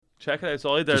Check it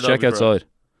outside there. Just check outside.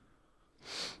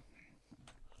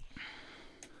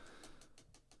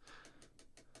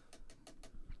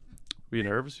 Were you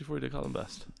nervous before you did Colin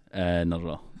Best? Not at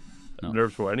all. No.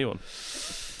 Nervous for anyone?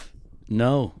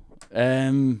 No.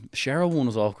 Cheryl one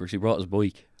was awkward. He brought his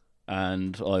bike,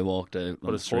 and I walked out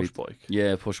on the street. Push bike?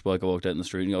 Yeah, push bike. I walked out in the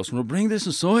street, and he goes, "Can we bring this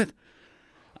inside?"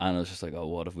 And I was just like, "Oh,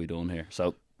 what have we done here?"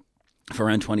 So, for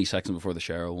around 20 seconds before the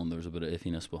Cheryl one, there was a bit of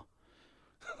iffiness, but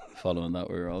following that,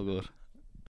 we were all good.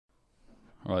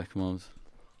 All right, come on,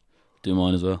 do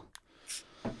mine as well.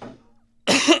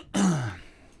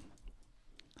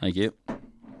 Thank you.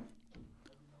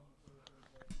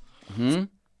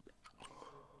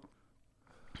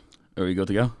 Are we good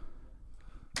to go?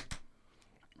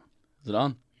 Is it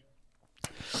on?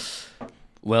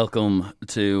 Welcome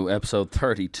to episode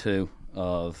 32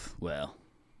 of, well,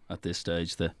 at this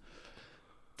stage, the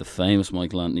famous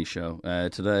Michael Anthony show.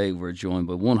 Today we're joined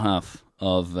by one half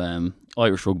of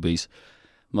Irish rugby's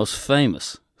most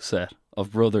famous set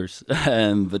of brothers.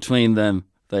 Between them,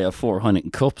 they have 4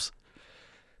 Heineken Cups,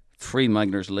 3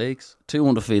 Magners Leagues, 2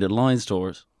 undefeated Lions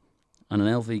tours, and an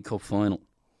LV Cup final.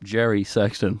 Jerry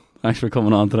Sexton, thanks for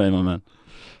coming on today, my man.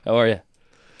 How are you?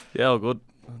 Yeah, all good.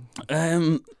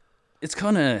 It's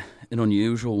kind of an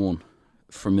unusual one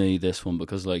for me, this one,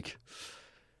 because like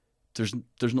there's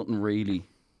nothing really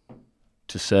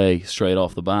to say straight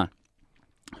off the bat.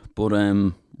 But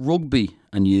rugby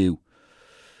and you,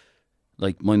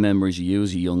 like my memories of you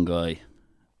as a young guy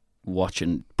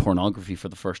watching pornography for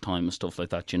the first time and stuff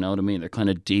like that, you know what I mean? They're kind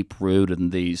of deep rooted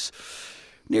in these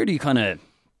nearly kind of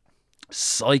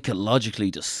psychologically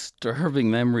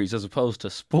disturbing memories as opposed to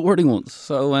sporting ones.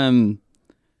 So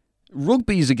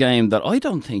rugby's a game that I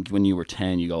don't think when you were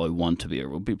 10 you go, I want to be a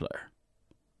rugby player.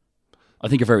 I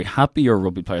think you're very happy you're a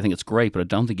rugby player. I think it's great, but I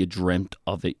don't think you dreamt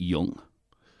of it young.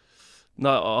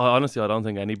 No, honestly, I don't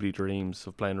think anybody dreams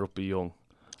of playing rugby young.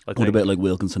 What about like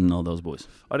Wilkinson and all those boys?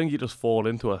 I think you just fall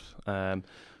into it. I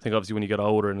think obviously when you get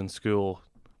older and in school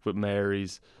with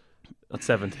Mary's, at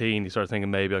 17 you start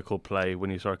thinking maybe I could play when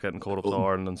you start getting called up to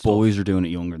Ireland and stuff. Boys are doing it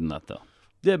younger than that though.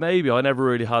 Yeah, maybe. I never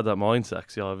really had that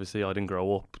mindset. See, obviously I didn't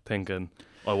grow up thinking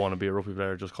I want to be a rugby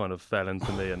player. It just kind of fell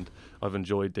into me and I've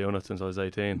enjoyed doing it since I was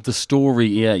 18. The story,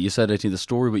 yeah, you said 18. The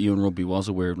story with you and rugby was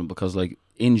a weird one because like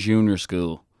in junior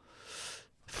school,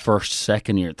 first,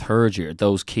 second year, third year,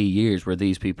 those key years where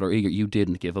these people are eager, you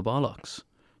didn't give a bollocks.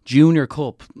 Junior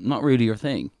cup, not really your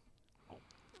thing.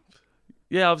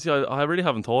 Yeah, obviously I really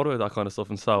haven't thought about that kind of stuff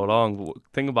in so long, but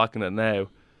thinking back on it now,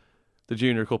 the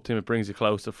junior cup team, it brings you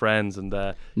close to friends and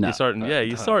you start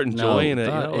enjoying it,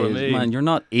 you know what I mean? Man, you're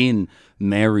not in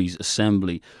Mary's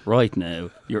assembly right now.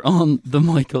 You're on the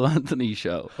Michael Anthony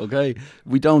show, okay?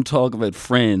 We don't talk about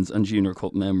friends and junior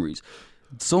cup memories.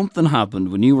 Something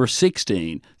happened when you were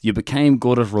 16, you became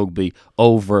good at rugby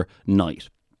overnight.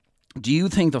 Do you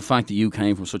think the fact that you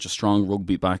came from such a strong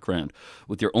rugby background,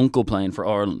 with your uncle playing for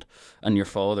Ireland and your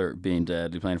father being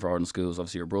deadly, playing for Ireland schools,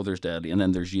 obviously your brother's deadly, and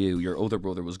then there's you, your other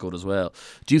brother was good as well.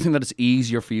 Do you think that it's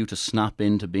easier for you to snap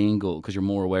into being good because you're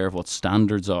more aware of what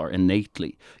standards are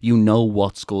innately? You know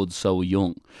what's good so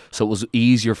young. So it was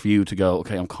easier for you to go,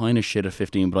 okay, I'm kind of shit at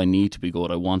 15, but I need to be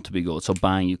good, I want to be good. So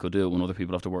bang, you could do it when other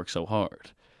people have to work so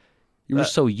hard. You were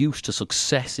so used to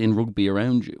success in rugby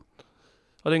around you.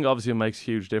 I think obviously it makes a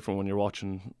huge difference when you're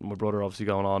watching my brother obviously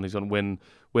going on. He's going to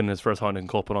win his first Heineken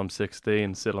Cup and I'm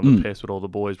 16, still on the piss with all the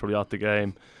boys, probably at the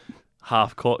game.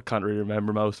 Half cut, can't really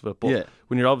remember most of it. But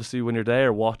when you're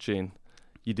there watching,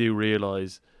 you do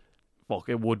realise, fuck,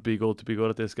 it would be good to be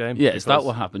good at this game. Yeah, is that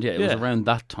what happened? Yeah, it was around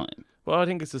that time. Well, I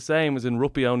think it's the same as in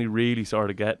rugby only really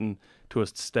started getting to a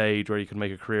stage where you could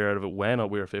make a career out of it when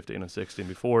we were 15 and 16.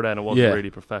 Before then, it wasn't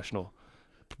really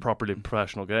properly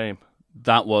professional game.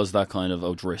 That was that kind of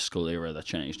O'Driscoll era that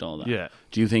changed all that. Yeah.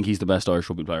 Do you think he's the best Irish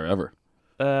rugby player ever?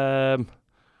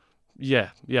 Yeah,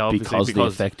 obviously. Because the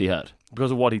effect he had.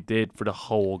 Because of what he did for the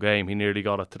whole game. He nearly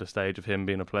got it to the stage of him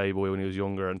being a playboy when he was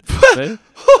younger. And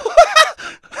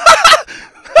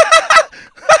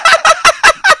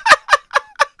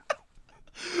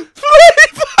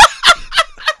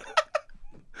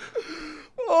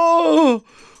Oh,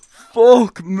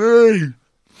 fuck me.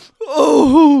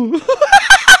 Oh.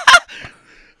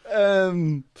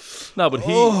 No, but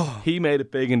he made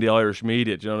it big in the Irish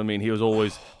media. Do you know what I mean? He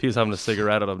was having a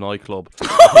cigarette at a nightclub. He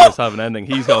was having anything.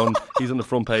 He's on the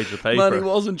front page of the paper. Man, he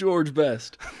wasn't George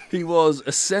Best. He was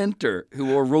a centre who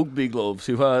wore rugby gloves,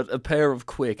 who had a pair of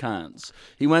quick hands.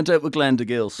 He went out with Glenda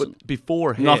Gilson. But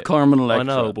before him, not Carmen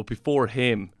Electra. I know, but before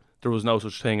him, there was no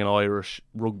such thing in Irish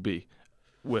rugby.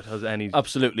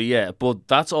 Absolutely, yeah. But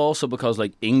that's also because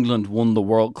like England won the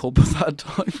World Cup at that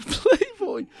time.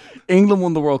 England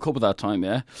won the World Cup at that time,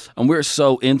 yeah? And we're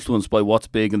so influenced by what's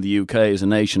big in the UK as a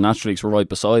nation, naturally, 'cause we're right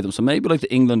beside them. So maybe like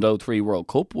the England 03 World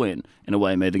Cup win, in a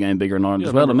way, made the game bigger in Ireland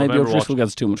as well. And maybe O'Driscoll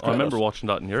gets too much credit. I remember watching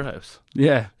that in your house.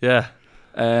 Yeah. Yeah.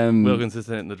 Wilkins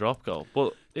in the drop goal.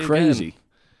 But crazy. Again,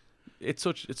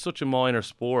 it's such a minor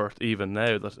sport even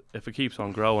now that if it keeps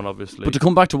on growing, obviously. But to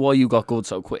come back to why you got good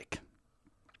so quick,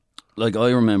 like I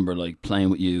remember like playing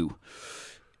with you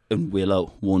in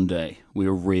Willow one day. We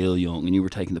were real young and you were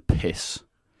taking the piss,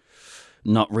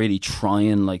 not really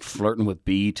trying, like flirting with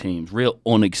B teams, real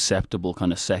unacceptable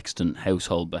kind of Sexton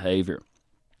household behaviour.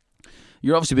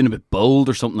 You're obviously been a bit bold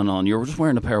or something on. You were just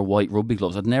wearing a pair of white rugby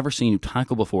gloves. I'd never seen you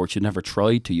tackle before. You'd never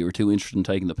tried to. You were too interested in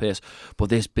taking the piss.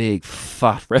 But this big,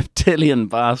 fat, reptilian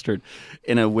bastard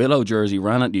in a Willow jersey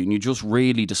ran at you, and you just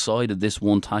really decided this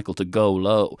one tackle to go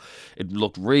low. It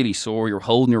looked really sore. You were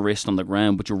holding your wrist on the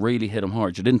ground, but you really hit him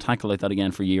hard. You didn't tackle like that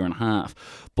again for a year and a half.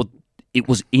 But it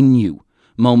was in you.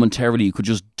 Momentarily, you could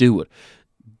just do it.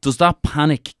 Does that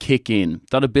panic kick in?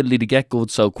 That ability to get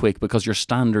good so quick because your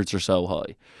standards are so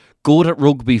high? Good at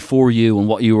rugby for you and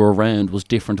what you were around was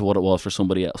different to what it was for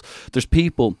somebody else. There's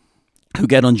people who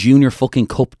get on junior fucking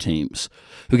cup teams,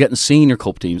 who get in senior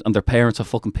cup teams, and their parents have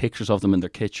fucking pictures of them in their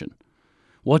kitchen.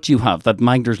 What do you have? That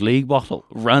Magners League bottle,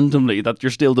 randomly, that you're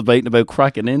still debating about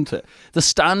cracking into. The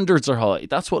standards are high.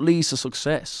 That's what leads to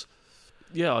success.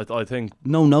 Yeah, I think...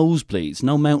 No nosebleeds.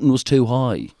 No mountain was too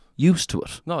high. Used to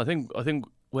it. No, I think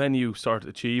when you start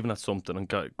achieving at something and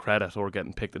get credit or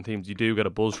getting picked in teams, you do get a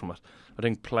buzz from it. I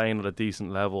think playing at a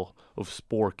decent level of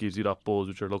sport gives you that buzz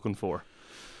which you're looking for,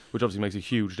 which obviously makes a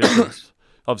huge difference.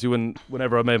 Obviously,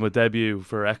 whenever I made my debut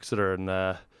for Exeter in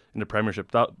the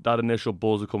Premiership, that initial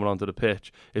buzz of coming onto the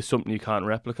pitch is something you can't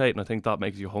replicate, and I think that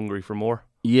makes you hungry for more.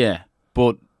 Yeah,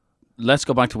 but let's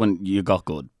go back to when you got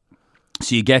good.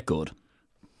 So you get good,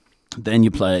 then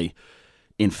you play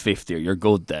in fifth year. You're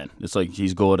good then. It's like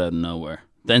he's good out of nowhere.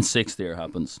 Then sixth year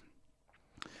happens.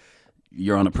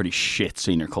 You're on a pretty shit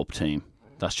senior cup team.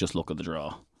 That's just luck of the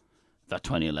draw. That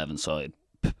 2011 side.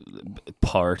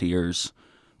 Partiers.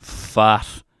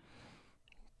 Fat.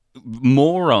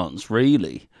 Morons,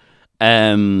 really.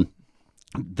 Then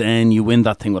you win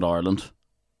that thing with Ireland.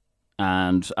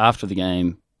 And after the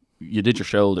game, you did your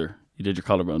shoulder. You did your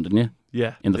collarbone, didn't you?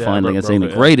 Yeah. In the final against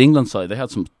England. Great England side. They had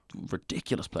some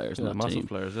ridiculous players in that massive team.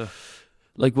 Players, yeah.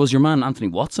 Like, was your man Anthony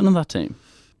Watson in that team?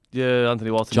 Yeah,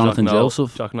 Anthony Watson, Jonathan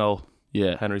Joseph, Jack Noel,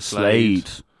 yeah, Henry Slade.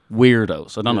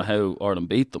 Weirdos. I don't know how Ireland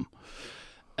beat them.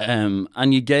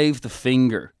 And you gave the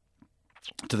finger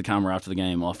to the camera after the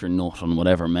game off your nut on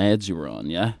whatever meds you were on,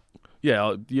 yeah?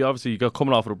 Yeah, you got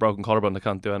coming off with a broken collarbone, they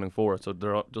can't do anything for it, so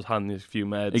they're just handing you a few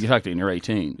meds. Exactly, and you're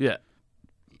 18. Yeah.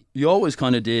 You always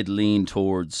kind of did lean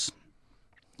towards,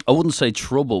 I wouldn't say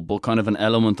trouble, but kind of an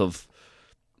element of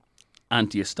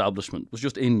anti-establishment was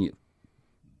just in you.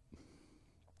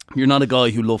 You're not a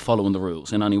guy who loved following the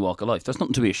rules in any walk of life. That's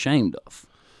nothing to be ashamed of.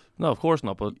 No, of course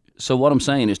not. But so what I'm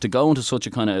saying is to go into such a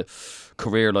kind of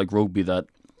career like rugby that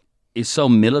is so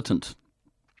militant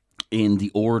in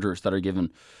the orders that are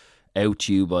given out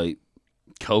to you by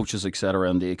coaches, etc.,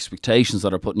 and the expectations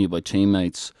that are put on you by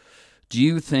teammates. Do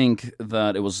you think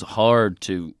that it was hard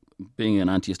to, being an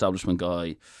anti-establishment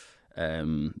guy,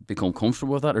 become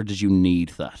comfortable with that, or did you need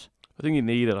that? I think you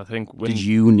need it. Did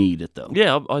you need it though?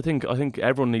 Yeah, I think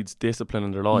everyone needs discipline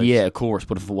in their lives. Yeah, of course.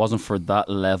 But if it wasn't for that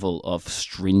level of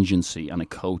stringency and a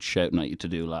coach shouting at you to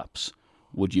do laps,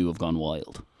 would you have gone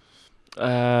wild?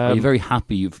 Are you very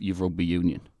happy you've rugby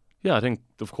union? Yeah, I think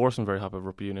of course I'm very happy with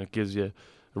rugby union. It gives you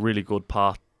a really good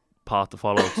path to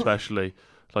follow, especially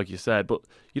like you said. But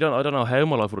I don't know how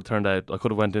my life would have turned out. I could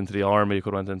have went into the army. I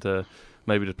could have went into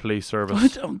maybe the police service. I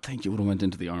don't think you would have went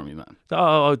into the army, man.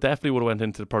 No, I definitely would have went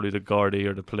into probably the Gardaí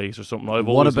or the police or something.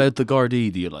 What about the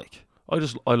Gardaí do you like?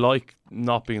 I like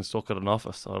not being stuck at an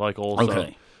office. I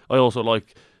also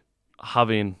like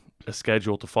having a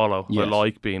schedule to follow. Yes. I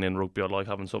like being in rugby. I like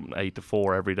having something 8 to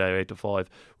 4 every day, 8 to 5,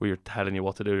 where you're telling you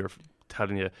what to do. You're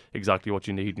telling you exactly what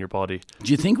you need in your body.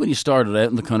 Do you think when you started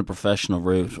out in the kind of professional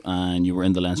route and you were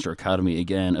in the Leinster Academy,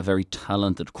 again, a very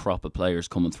talented crop of players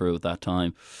coming through at that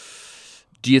time,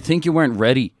 do you think you weren't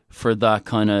ready for that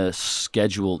kind of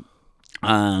schedule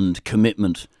and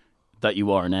commitment that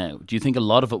you are now? Do you think a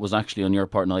lot of it was actually on your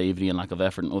part naivety and lack of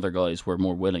effort, and other guys were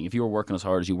more willing? If you were working as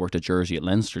hard as you worked at Jersey at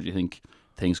Leinster, do you think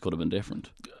things could have been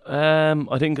different?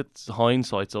 I think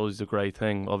hindsight's always a great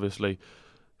thing. Obviously,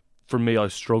 for me, I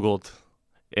struggled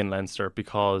in Leinster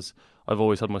because I've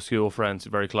always had my school friends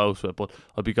very close with, but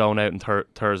I'd be going out on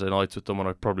Thursday nights with them when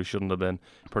I probably shouldn't have been,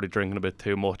 probably drinking a bit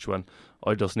too much when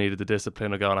I just needed the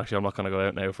discipline of going, actually, I'm not going to go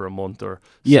out now for a month or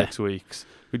 6 weeks.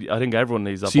 I think everyone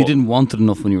needs that. So you didn't want it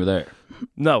enough when you were there?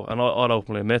 No, and I'll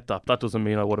openly admit that. That doesn't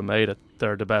mean I would have made it.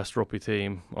 They're the best rugby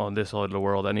team on this side of the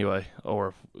world anyway,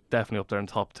 or definitely up there in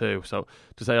top 2. So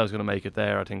to say I was going to make it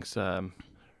there, I think's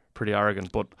pretty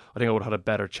arrogant. But I think I would have had a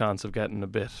better chance of getting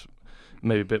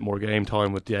maybe a bit more game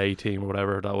time with the A team or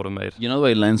whatever that would have made. You know the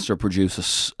way Leinster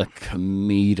produces a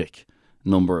comedic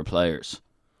number of players,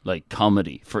 like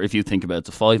comedy. For if you think about it, it's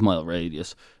a 5 mile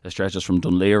radius. It stretches from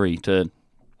Dunleary to,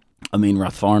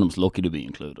 Rathfarnham's lucky to be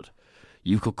included.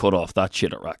 You could cut off that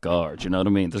shit at Rathgar. Do you know what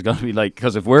I mean? There's going to be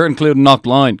because if we're including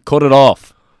Knockline, cut it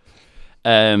off.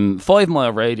 5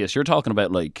 mile radius. You're talking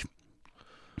about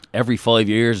every 5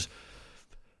 years,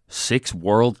 6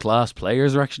 world-class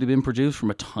players are actually being produced from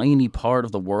a tiny part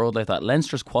of the world like that.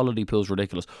 Leinster's quality pool is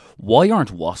ridiculous. Why aren't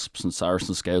Wasps and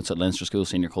Saracen scouts at Leinster School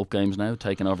Senior Cup games now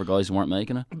taking over guys who weren't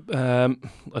making it?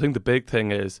 I think the big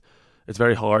thing is it's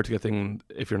very hard to get things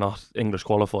if you're not English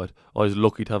qualified. I was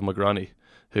lucky to have my granny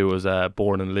who was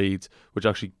born in Leeds, which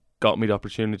actually got me the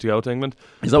opportunity to go to England.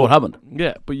 Is that what happened?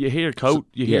 Yeah, but you hear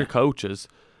coaches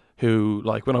who,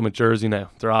 when I'm in Jersey now,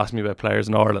 they're asking me about players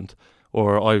in Ireland.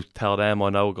 Or I tell them I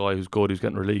know a guy who's good who's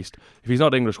getting released. If he's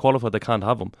not English qualified, they can't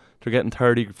have him. They're getting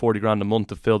 30, 40 grand a month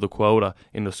to fill the quota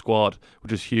in the squad,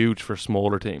 which is huge for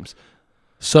smaller teams.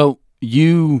 So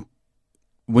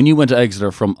when you went to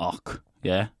Exeter from Och,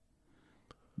 yeah,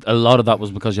 a lot of that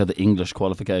was because you had the English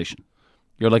qualification.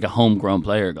 You're like a homegrown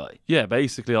player guy. Yeah,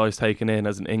 basically I was taken in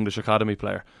as an English academy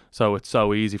player. So it's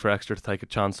so easy for Exeter to take a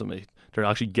chance on me. They're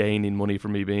actually gaining money for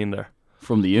me being there.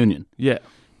 From the union? Yeah.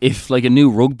 If a new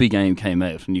rugby game came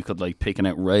out and you could pick an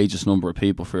outrageous number of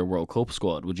people for your World Cup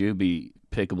squad, would you be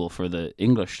pickable for the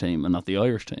English team and not the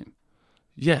Irish team?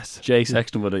 Yes. Jay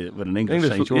Sexton with an English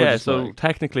St. George's yeah, so flag.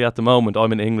 Technically at the moment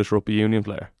I'm an English rugby union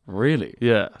player. Really?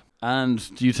 Yeah.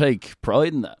 And do you take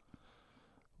pride in that?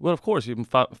 Well, of course, you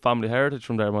have family heritage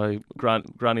from there. My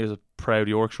granny is a proud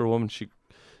Yorkshire woman. She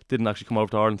didn't actually come over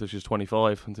to Ireland until she was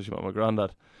 25, until she met my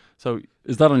granddad. So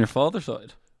is that on your father's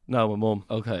side? No, my mum.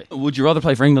 Okay. Would you rather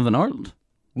play for England than Ireland?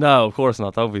 No, of course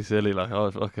not. That would be silly.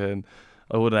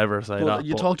 I would never say that.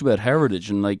 You talked about heritage,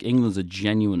 and England's a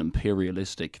genuine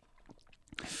imperialistic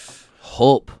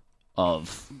hub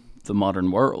of the modern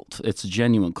world. It's a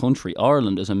genuine country.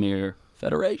 Ireland is a mere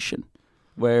federation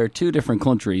where 2 different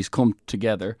countries come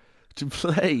together to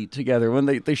play together when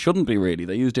they shouldn't be really.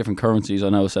 They use different currencies. I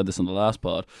know I said this in the last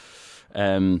pod.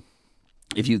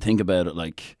 If you think about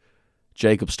it,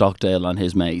 Jacob Stockdale and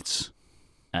his mates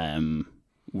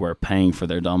were paying for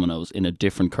their dominoes in a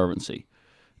different currency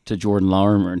to Jordan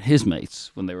Lorimer and his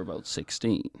mates when they were about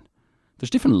 16. There's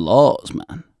different laws,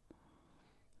 man.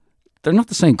 They're not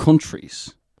the same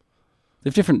countries. They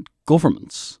have different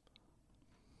governments.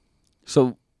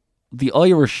 So the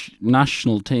Irish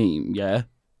national team, yeah,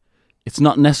 it's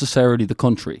not necessarily the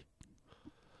country.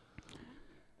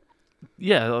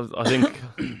 Yeah, I think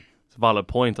it's a valid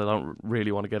point. I don't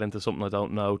really want to get into something I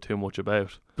don't know too much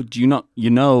about. But do you not,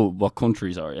 what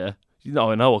countries are, yeah?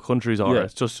 I know what countries are. Yeah.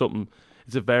 It's just something,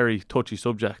 it's a very touchy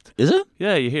subject. Is it?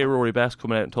 Yeah, you hear Rory Best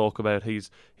coming out and talk about he's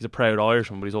a proud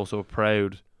Irishman, but he's also a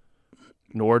proud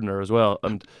Northerner as well.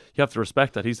 And you have to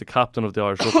respect that. He's the captain of the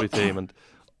Irish rugby team. And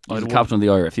he's the captain of the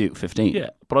IRFU, 15. Yeah,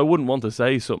 but I wouldn't want to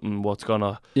say something what's going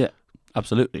to... Yeah,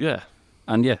 absolutely. Yeah.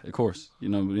 And yeah, of course,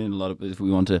 if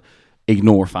we want to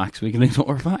ignore facts, we can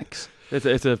ignore facts.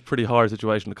 It's a pretty hard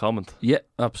situation to comment. Yeah,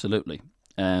 absolutely.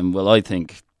 Well, I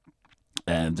think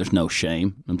there's no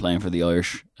shame in playing for the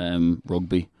Irish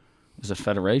rugby. Is it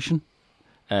federation?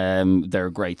 They're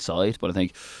a great side, but I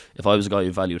think if I was a guy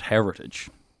who valued heritage,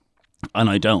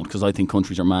 and I don't, because I think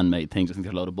countries are man-made things. I think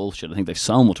they're a load of bullshit. I think they've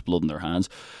so much blood in their hands.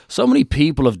 So many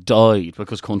people have died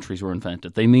because countries were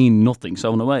invented. They mean nothing.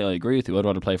 So in a way, I agree with you. I'd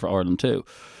rather play for Ireland too.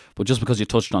 But just because you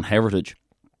touched on heritage,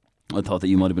 I thought that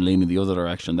you might have been leaning the other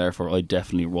direction. Therefore, I'd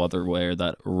definitely rather wear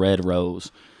that red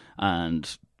rose and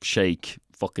shake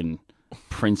fucking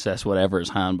Princess whatever's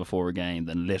hand before a game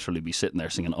than literally be sitting there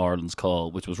singing Ireland's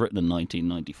Call, which was written in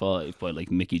 1995 by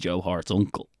Mickey Joe Hart's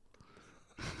uncle.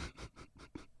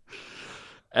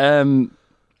 After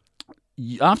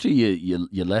you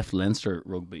left Leinster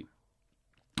rugby,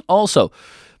 also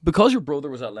because your brother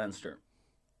was at Leinster,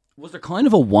 was there kind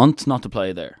of a want not to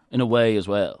play there in a way as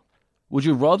well? Would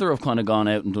you rather have kind of gone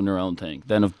out and done your own thing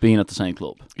than have been at the same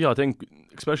club? Yeah, I think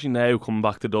especially now coming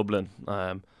back to Dublin,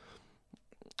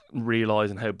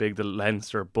 realising how big the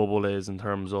Leinster bubble is in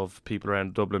terms of people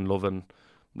around Dublin loving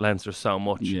Leinster so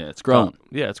much. Yeah, it's grown.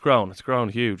 It's grown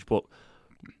huge. But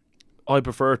I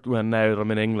prefer it when now that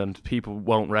I'm in England, people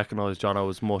won't recognise Jono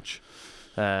as much.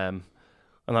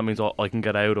 And that means I can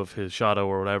get out of his shadow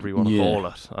or whatever you want to call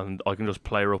it, and I can just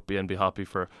play rugby and be happy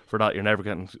for that. You're never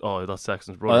getting, that's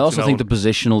Sexton's brother. I also think the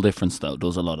positional difference, though,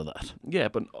 does a lot of that. Yeah,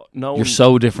 but no, you're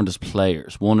so different as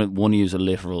players. One of you is a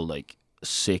literal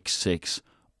 6'6"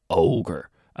 ogre,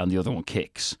 and the other one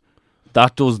kicks.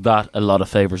 That does that a lot of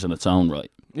favours in its own right.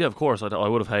 Yeah, of course. I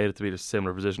would have hated to be in a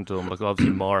similar position to him. Like,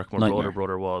 obviously, Mark, my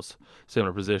brother was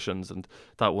similar positions, and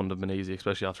that wouldn't have been easy,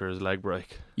 especially after his leg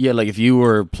break. Yeah, like if you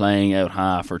were playing out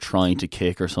half or trying to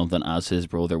kick or something as his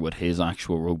brother with his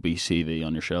actual rugby CV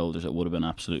on your shoulders, it would have been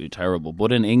absolutely terrible.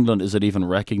 But in England, is it even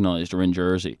recognised, or in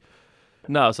Jersey?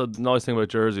 No, so the nice thing about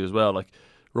Jersey as well, like,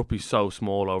 rugby's so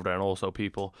small over there, and also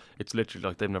people, it's literally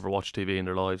like they've never watched TV in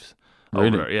their lives.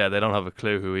 Really? Yeah, they don't have a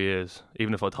clue who he is.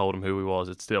 Even if I told them who he was,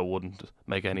 it still wouldn't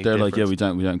make any They're difference.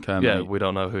 like, we don't care. Yeah, mate. we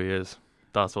don't know who he is.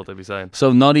 That's what they'd be saying.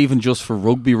 So not even just for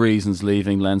rugby reasons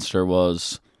leaving Leinster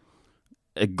was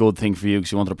a good thing for you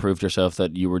because you wanted to prove to yourself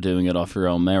that you were doing it off your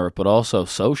own merit, but also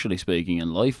socially speaking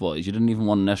and life-wise, you didn't even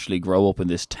want to necessarily grow up in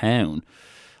this town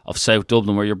of South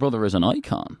Dublin where your brother is an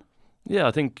icon. Yeah,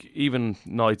 I think even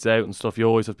nights out and stuff, you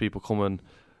always have people coming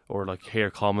or like hear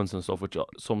comments and stuff, which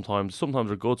sometimes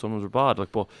are good, sometimes are bad.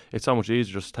 Like, but it's so much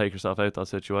easier just to take yourself out that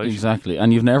situation. Exactly,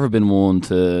 and you've never been one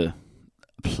to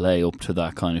play up to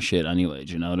that kind of shit anyway.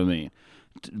 Do you know what I mean?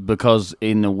 Because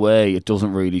in a way, it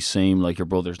doesn't really seem like your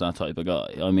brother's that type of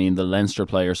guy. I mean, the Leinster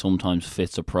player sometimes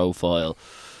fits a profile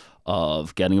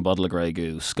of getting a bottle of Grey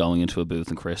Goose, going into a booth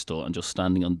in Crystal and just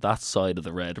standing on that side of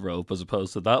the red rope as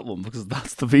opposed to that one, because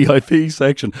that's the VIP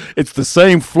section. It's the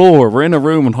same floor. We're in a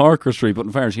room in Harker Street, but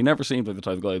in fairness, he never seemed like the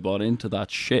type of guy who bought into that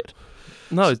shit.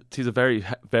 No, he's a very,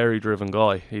 very driven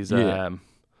guy. He's even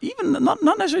not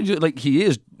necessarily like he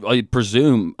is, I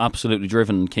presume, absolutely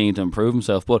driven and keen to improve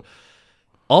himself, but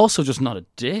also just not a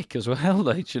dick as well.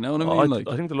 Like, you know what I mean?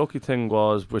 I think the lucky thing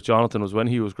was with Jonathan was when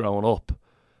he was growing up,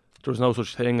 there was no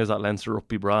such thing as that Leinster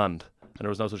rugby brand, and there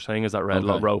was no such thing as that red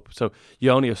rope. So you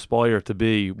only aspire to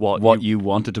be what you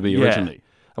wanted to be originally.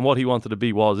 And what he wanted to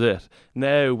be was it.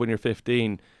 Now, when you're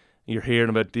 15, you're hearing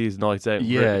about these nights out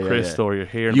in Crystal, or you're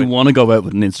hearing you want to go out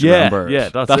with an Instagram bird. Yeah,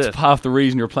 that's it. half the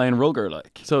reason you're playing rugger.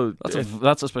 Like, so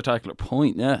that's a spectacular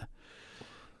point. Yeah,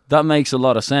 that makes a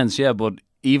lot of sense. Yeah, but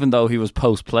even though he was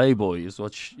post Playboy, is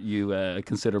what you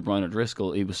consider Brian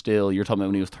O'Driscoll, he was still, you're talking about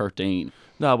when he was 13.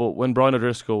 No, but when Brian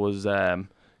O'Driscoll was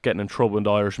getting in trouble in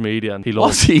the Irish media, and he lost.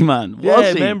 Was he, man?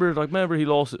 Remember he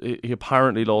lost. He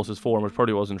apparently lost his form, which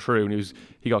probably wasn't true, and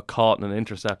he got caught in an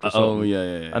intercept or something. Oh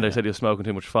yeah. And they said he was smoking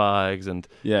too much fags, and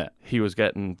he was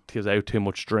out too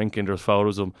much drinking. There's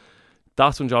photos of him.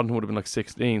 That's when Jonathan would have been like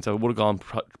 16, so it would have gone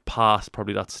past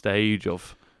probably that stage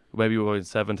of. Maybe we were in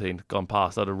 17, gone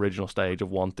past that original stage of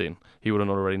wanting. He would have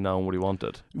not already known what he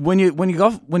wanted. When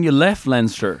you left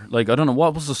Leinster, like, I don't know,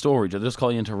 what was the story? Did they just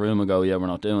call you into a room and go, yeah, we're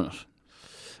not doing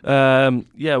it?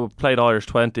 We played Irish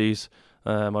 20s.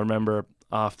 I remember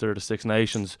after the Six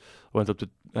Nations, I went up to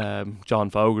John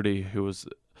Fogarty, who was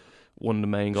one of the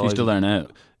main guys. He's still there now.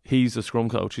 He's the scrum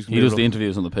coach. He does the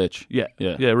interviews on the pitch. Yeah,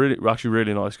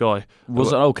 really nice guy.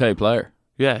 Was an okay player?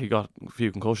 Yeah, he got a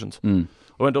few concussions.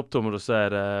 I went up to him and just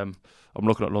said, I'm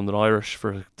looking at London Irish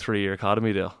for a 3-year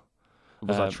academy deal.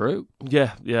 Was that true?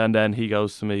 Yeah, and then he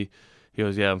goes to me, he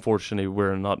goes, yeah, unfortunately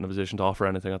we're not in a position to offer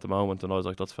anything at the moment, and I was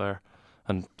like, that's fair.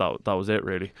 And that was it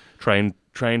really. Trained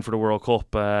for the World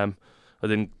Cup. I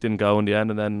didn't go in the end,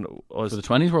 and then I was... For the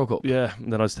 20s World Cup? Yeah,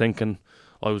 and then I was thinking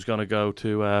I was going to go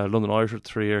to London Irish for a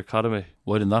 3-year academy.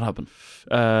 Why didn't that happen?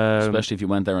 Especially if you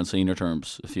went there on senior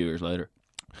terms a few years later.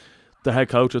 The head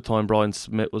coach at the time, Brian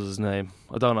Smith was his name.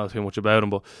 I don't know too much about him,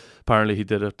 but apparently he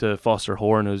did it to Foster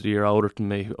Horn, who's a year older than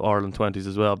me, Ireland 20s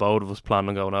as well. Both of us planned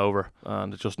on going over,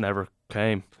 and it just never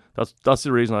came. That's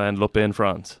the reason I ended up in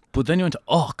France. But then you went to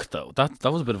Och, though. That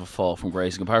was a bit of a fall from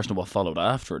grace in comparison to what followed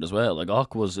after it as well. Like,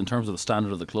 Och was, in terms of the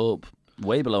standard of the club,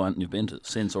 way below anything you've been to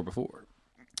since or before.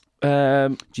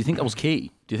 Do you think that was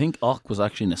key? Do you think Och was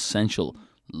actually an essential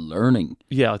learning?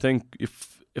 Yeah, I think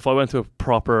if I went to a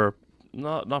proper...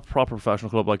 Not proper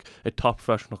professional club, like a top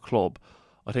professional club,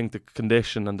 I think the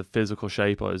condition and the physical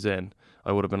shape I was in,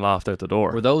 I would have been laughed out the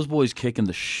door. Were those boys kicking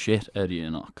the shit out of you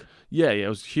in Och? Yeah, it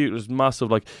was huge. It was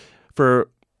massive. Like, for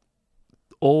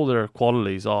all their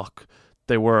qualities, Och,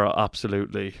 they were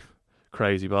absolutely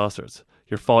crazy bastards.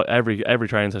 Every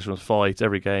training session was fights,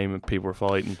 every game people were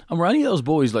fighting. And were any of those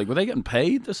boys, like, were they getting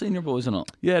paid, the senior boys and all?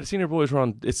 Yeah, the senior boys were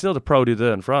on, it's still the Pro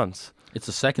D2 in France. It's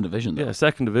the second division, though. Yeah,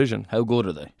 second division. How good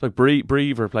are they? Like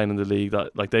Brive are playing in the league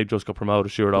that, like, they just got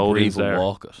promoted. Stuart Olding's there.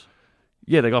 Walk it.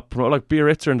 Yeah, they got promoted. Like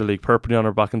Biarritz are in the league, Perpignan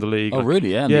are back in the league. Oh, like,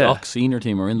 really? Yeah, and the Ox senior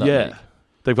team are in that league.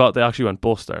 They actually went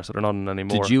bust there, so they're not in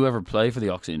anymore. Did you ever play for the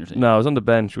Ox senior team? No, I was on the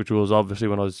bench, which was obviously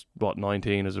when I was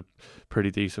 19, is a pretty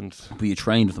decent. But you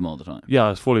trained with them all the time. Yeah, I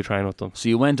was fully trained with them. So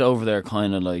you went over there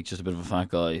kind of like just a bit of a fat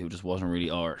guy who just wasn't really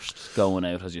arsed, going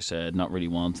out as you said, not really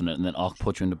wanting it, and then Ock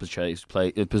put you into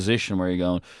a position where you're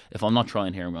going, if I'm not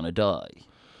trying here, I'm going to die.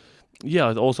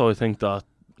 Yeah, also I think that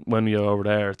when you're over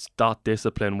there, it's that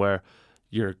discipline where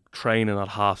you're training at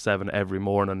 7:30 every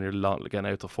morning and you're not getting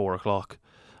out till 4 o'clock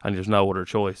and there's no other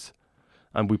choice.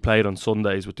 And we played on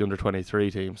Sundays with the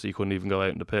under-23 team, so you couldn't even go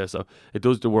out in the piss. So it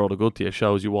does the world of good to you. It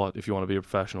shows you what, if you want to be a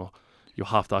professional, you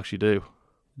have to actually do.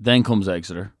 Then comes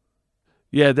Exeter.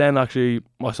 Yeah, then actually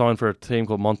I signed for a team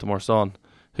called Mont-de-Marsan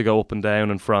to go up and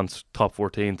down in France, top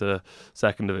 14 to the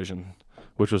second division,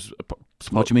 which was...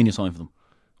 What do you mean you signed for them?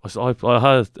 I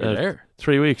had there?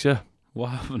 3 weeks, yeah. What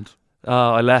happened?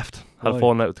 I left. Had Why?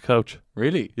 fallen out with the coach.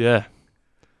 Really? Yeah.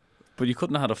 But you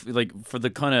couldn't have had for the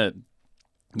kind of...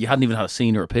 You hadn't even had a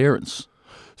senior appearance.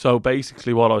 So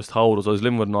basically what I was told was I was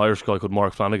living with an Irish guy called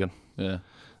Mark Flanagan. Yeah.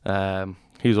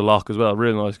 He was a lock as well,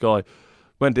 really nice guy.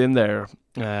 Went in there,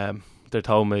 they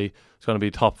told me it's going to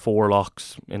be top 4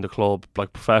 locks in the club,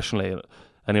 like professionally.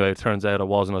 Anyway, it turns out I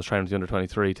wasn't. I was training with the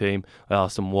under-23 team. I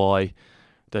asked them why.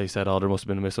 They said, there must have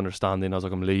been a misunderstanding. I was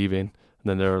like, I'm leaving. And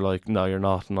then they were like, no, you're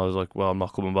not. And I was like, well, I'm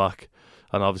not coming back.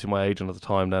 And obviously my agent at the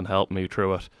time then helped me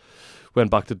through it. Went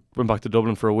back to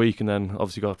Dublin for a week, and then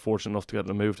obviously got fortunate enough to get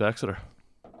a move to Exeter.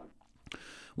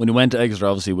 When you went to Exeter,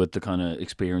 obviously with the kind of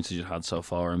experiences you've had so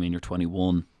far, I mean, you're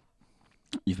 21,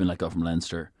 you've been let go from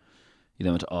Leinster, you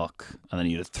then went to Ock, and then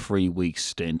you had a 3-week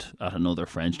stint at another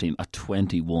French team. At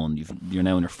 21, you're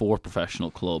now in your 4th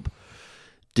professional club.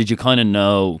 Did you kind of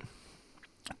know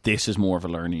this is more of a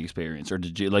learning experience, or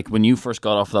did you, like when you first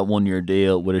got off that 1-year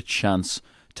deal with a chance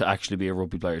to actually be a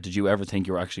rugby player, did you ever think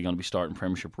you were actually going to be starting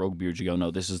Premiership rugby, or did you go,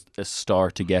 no, this is a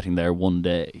start to getting there one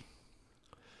day?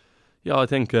 Yeah, I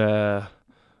think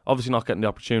obviously not getting the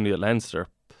opportunity at Leinster,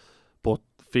 but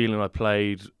feeling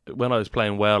when I was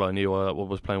playing well, I knew I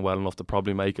was playing well enough to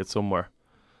probably make it somewhere.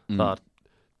 That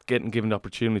given the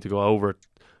opportunity to go over,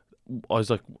 I was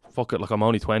like, fuck it, like I'm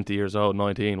only 20 years old,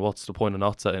 19, what's the point of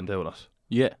not saying doing it?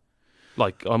 Yeah.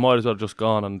 Like, I might as well have just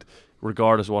gone, and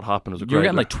regardless of what happened, it was a great... You're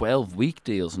getting like 12-week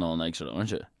deals and all in Exeter,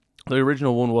 aren't you? The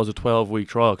original one was a 12-week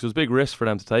trial, because it was a big risk for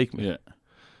them to take me. Yeah.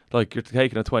 Like, you're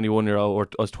taking a 21-year-old, or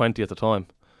I was 20 at the time,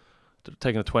 they're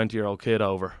taking a 20-year-old kid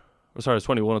over. Sorry, I was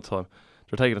 21 at the time.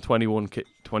 They're taking a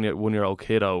 21-year-old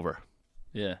kid over.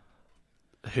 Yeah.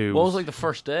 Who? What was like the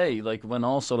first day? Like when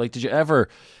also, like, did you ever,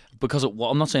 because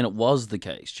I'm not saying it was the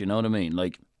case, do you know what I mean?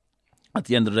 Like, at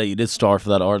the end of the day, you did start for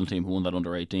that Ireland team who won that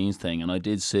under-18s thing, and I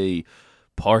did see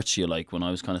parts of you, like when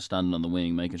I was kind of standing on the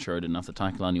wing, making sure I didn't have to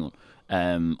tackle anyone.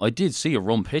 I did see you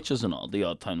run pitches and all the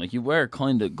odd time. Like, you were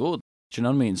kind of good, do you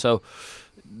know what I mean? So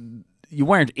you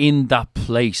weren't in that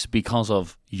place because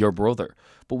of your brother.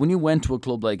 But when you went to a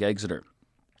club like Exeter,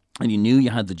 and you knew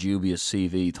you had the dubious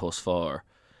CV thus far,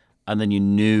 and then you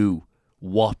knew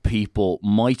what people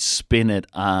might spin it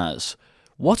as,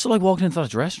 what's it like walking into that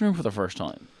dressing room for the first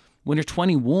time? When you're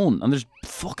 21 and there's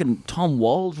fucking Tom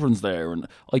Waldron's there and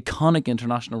iconic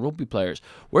international rugby players.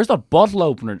 Where's that bottle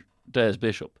opener, Des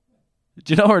Bishop?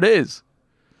 Do you know where it is?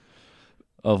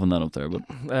 Open that up there, but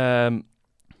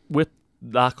with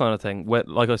that kind of thing,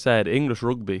 like I said, English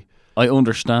rugby. I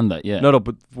understand that, yeah. No,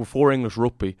 but before English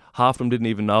rugby, half of them didn't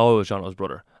even know I was Jono's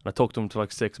brother. And it took them to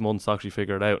like 6 months to actually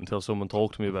figure it out until someone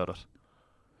talked to me about it.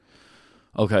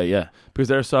 Okay, yeah. Because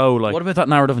they're so like... What about that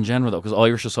narrative in general, though? Because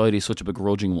Irish society is such a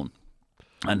begrudging one.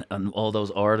 And all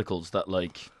those articles that,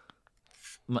 like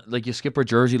you skipper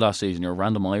jersey last season, you're a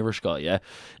random Irish guy, yeah?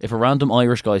 If a random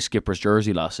Irish guy skippers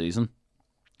jersey last season,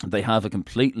 they have a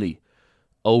completely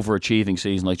overachieving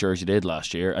season like Jersey did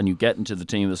last year, and you get into the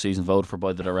team of the season voted for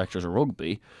by the directors of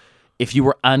rugby. If you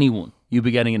were anyone, you'd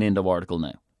be getting an Indo article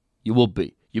now. You would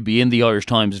be. You'd be in the Irish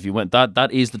Times if you went. That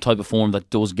is the type of form that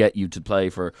does get you to play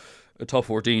for a top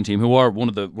 14 team, who are one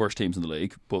of the worst teams in the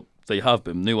league, but they have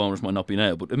been. New owners might not be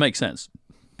now, but it makes sense.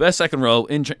 Best second row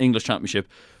in English Championship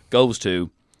goes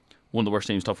to one of the worst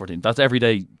teams, top 14. That's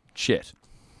everyday shit.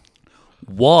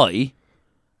 Why,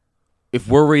 if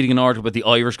we're reading an article about the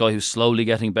Irish guy who's slowly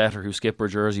getting better, who skipped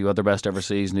jersey, who had their best ever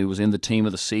season, who was in the team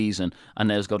of the season, and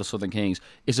now has got to Southern Kings,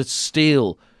 is it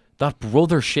still that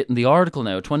brother shit in the article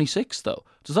now at 26, though?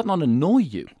 Does that not annoy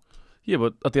you? Yeah,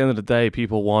 but at the end of the day,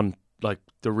 people want, like,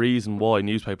 the reason why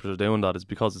newspapers are doing that is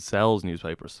because it sells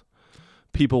newspapers.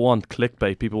 People want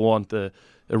clickbait. People want the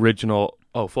original,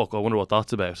 oh, fuck, I wonder what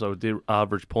that's about. So the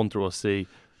average punter will see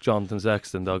Jonathan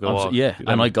Sexton, they'll go, yeah,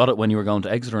 and I got it when you were going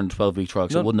to Exeter in the 12-week trial,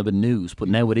 because it wouldn't have been news, but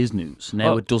now it is news.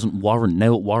 Now it doesn't warrant.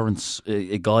 Now it warrants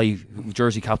a guy who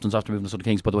Jersey captains after moving to Sutton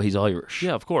Kings. By the way, he's Irish.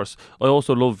 Yeah, of course. I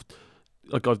also love,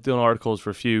 like, I've done articles for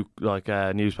a few like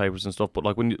newspapers and stuff, but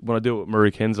like when I do it with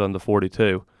Murray Kinsella on the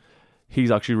 42,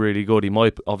 he's actually really good. He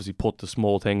might obviously put the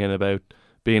small thing in about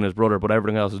being his brother, but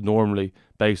everything else is normally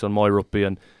based on my rugby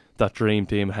and that dream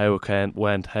team, how it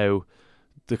went, how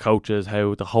the coaches,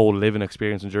 how the whole living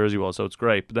experience in Jersey was. So it's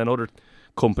great. But then other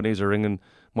companies are ringing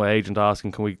my agent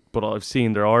asking, can we, but I've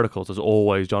seen their articles, there's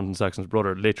always Jonathan Sexton's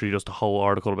brother, literally just a whole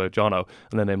article about Jono,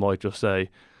 and then they might just say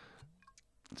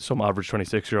some average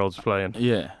 26-year-olds playing.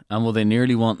 Yeah, and will they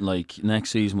nearly want, like, next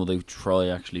season, will they try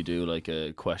actually do like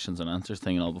a questions and answers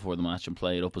thing and all before the match and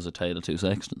play it up as a tale of two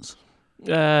Sextons?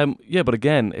 Yeah, but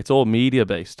again, it's all media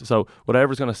based. So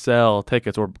whatever's going to sell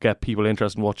tickets or get people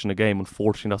interested in watching a game,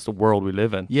 unfortunately, that's the world we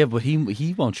live in. Yeah, but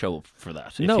he won't show up for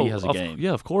that if he has a game.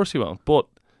 Yeah, of course he won't. But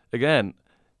again,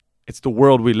 it's the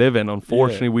world we live in.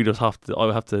 Unfortunately, we just have to.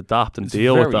 I have to adapt and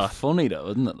deal with that. It's very funny though,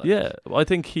 isn't it? Like, yeah, I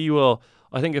think he will.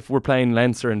 I think if we're playing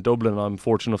Leinster in Dublin, and I'm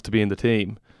fortunate enough to be in the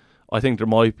team, I think there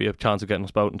might be a chance of getting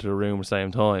us both into the room at the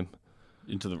same time.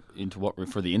 Into what,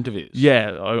 for the interviews? Yeah,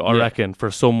 I reckon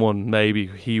for someone maybe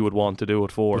he would want to do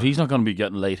it for. But he's not going to be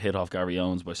getting late hit off Gary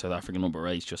Owens by South African number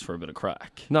 8 just for a bit of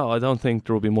crack. No, I don't think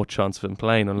there will be much chance of him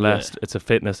playing unless it's a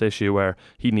fitness issue where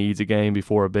he needs a game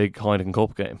before a big Heineken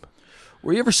Cup game.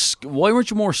 Were you ever? Why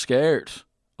weren't you more scared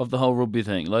of the whole rugby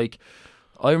thing? Like,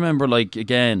 I remember, like,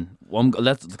 again,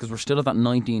 because we're still at that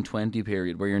 1920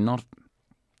 period where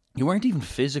you weren't even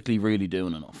physically really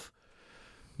doing enough.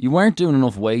 You weren't doing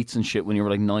enough weights and shit when you were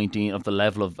like 19 of the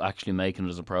level of actually making it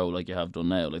as a pro like you have done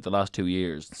now. Like the last 2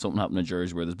 years, something happened in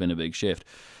Jersey where there's been a big shift.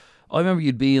 I remember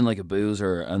you'd be in like a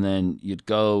boozer and then you'd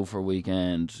go for a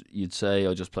weekend. You'd say,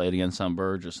 I just played against Sam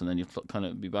Burgess, and then you'd kind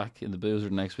of be back in the boozer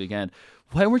the next weekend.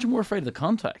 Why weren't you more afraid of the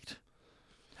contact?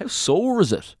 How sore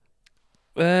is it?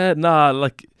 Nah,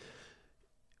 like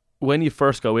when you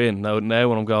first go in, now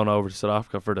when I'm going over to South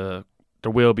Africa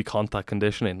there will be contact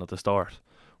conditioning at the start,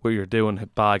 where you're doing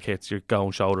bag hits, you're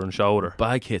going shoulder and shoulder.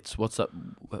 Bag hits, what's that?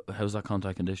 How's that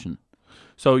contact condition?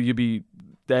 So you be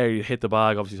there, you hit the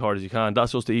bag obviously as hard as you can.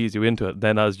 That's just to ease you into it.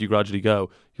 Then as you gradually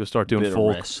go, you'll start doing full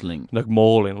wrestling, like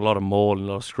mauling, a lot of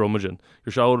scrummaging.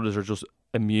 Your shoulders are just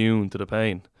immune to the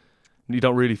pain. You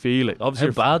don't really feel it. Obviously,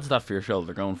 how bad's that for your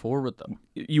shoulder going forward though?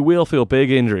 You will feel big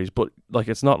injuries, but like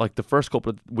it's not like the first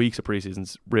couple of weeks of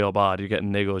preseason's real bad. You're getting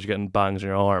niggles, you're getting bangs in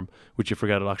your arm, which you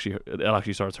forget it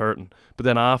actually starts hurting. But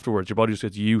then afterwards, your body just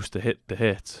gets used to the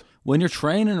hits. When you're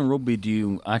training in rugby, do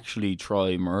you actually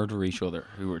try murder each other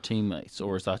who are teammates,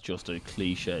 or is that just a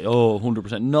cliche?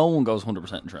 100%. No one goes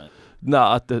 100% in training.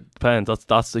 No, it depends.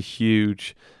 That's a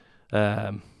huge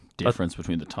difference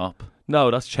between the top. No,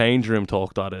 that's change room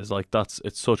talk. That is like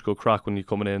it's such good crack when you're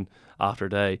coming in after a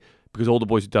day, because all the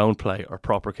boys who don't play are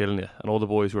proper killing you, and all the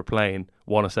boys who are playing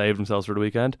want to save themselves for the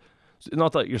weekend. It's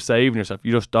not that you're saving yourself;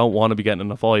 you just don't want to be getting in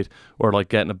a fight or like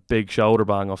getting a big shoulder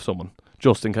bang off someone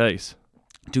just in case.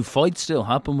 Do fights still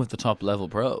happen with the top level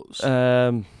pros?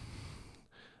 Of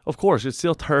course, it's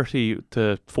still 30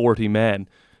 to 40 men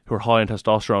who are high in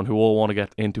testosterone who all want to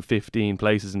get into 15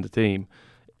 places in the team.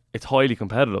 It's highly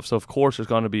competitive, so of course there's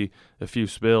going to be a few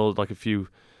spills,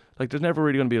 there's never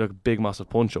really going to be like a big massive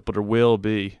punch up, but there will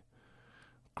be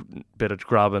a bit of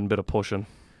grabbing, bit of pushing.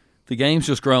 The game's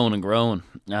just growing and growing,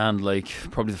 and like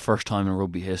probably the first time in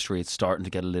rugby history it's starting to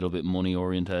get a little bit money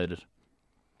orientated.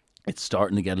 It's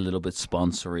starting to get a little bit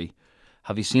sponsory.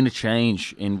 Have you seen a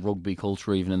change in rugby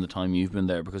culture even in the time you've been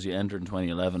there? Because you entered in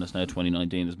 2011, it's now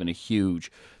 2019, there's been a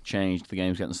huge change. The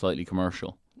game's getting slightly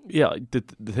commercial. Yeah, the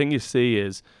thing you see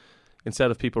is,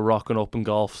 instead of people rocking up in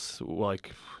golfs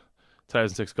like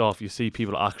 2006 golf, you see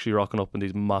people actually rocking up in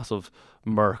these massive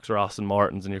Mercs or Aston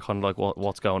Martins, and you're kind of like,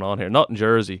 what's going on here? Not in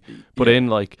Jersey, but in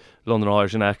like London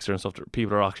Irish and Exeter and stuff,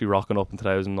 people are actually rocking up in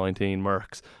 2019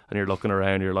 Mercs, and you're looking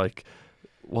around, you're like,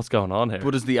 what's going on here?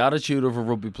 But is the attitude of a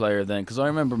rugby player then, because I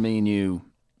remember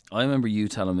you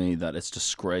telling me that it's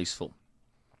disgraceful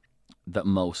that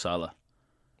Mo Salah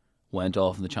went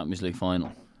off in the Champions League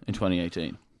final in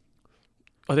 2018.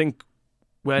 I think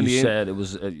when you said it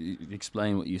was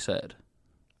explain what you said.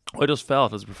 I just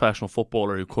felt as a professional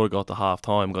footballer who could have got to half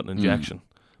time, got an injection,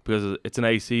 because it's an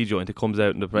AC joint. It comes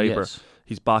out in the paper. Yes.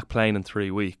 He's back playing in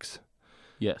 3 weeks.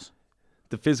 Yes.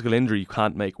 The physical injury you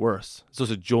can't make worse. It's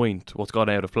just a joint, what's gone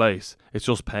out of place. It's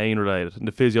just pain related, and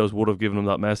the physios would have given him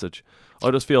that message.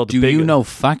 I just feel. Do you know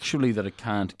factually that it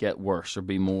can't get worse or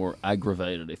be more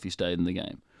aggravated if he stayed in the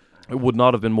game? It would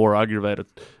not have been more aggravated.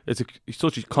 It's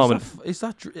such a common. Is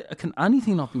that can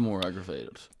anything not be more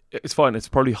aggravated? It's fine. It's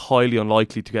probably highly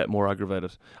unlikely to get more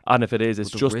aggravated. And if it is,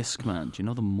 it's But the just risk, man. Do you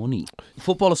know the money?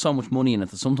 Football has so much money in it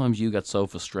that sometimes you get so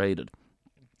frustrated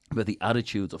about the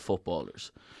attitudes of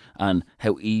footballers and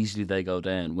how easily they go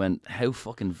down when how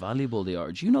fucking valuable they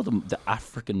are. Do you know the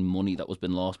African money that was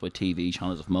been lost by TV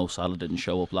channels if Mo Salah didn't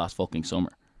show up last fucking summer?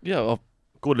 Yeah, a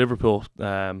good Liverpool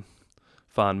fan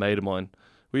mate of mine.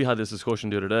 We had this discussion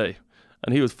the other day,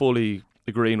 and he was fully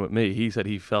agreeing with me. He said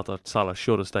he felt that Salah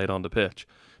should have stayed on the pitch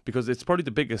because it's probably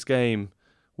the biggest game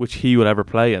which he would ever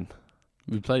play in.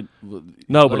 We played.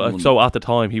 No, but so at the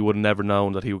time he would have never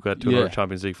known that he would get to another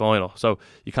Champions League final. So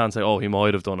you can't say, oh, he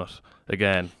might have done it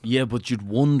again. Yeah, but you'd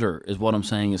wonder, is what I'm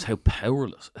saying, is how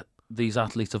powerless these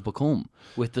athletes have become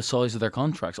with the size of their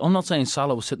contracts. I'm not saying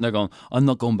Salah was sitting there going, I'm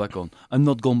not going back on. I'm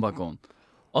not going back on.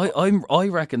 I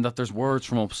reckon that there's words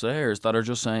from upstairs that are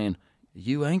just saying,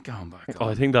 you ain't going back on.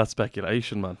 I think that's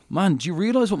speculation, man. Man, do you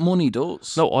realise what money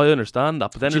does? No, I understand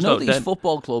that. But then do you know these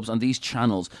football clubs and these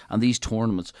channels and these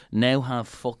tournaments now have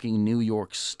fucking New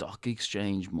York Stock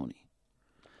Exchange money?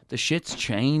 The shit's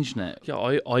changed now.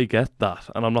 Yeah, I get that,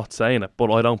 and I'm not saying it,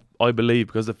 but I believe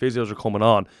because the physios are coming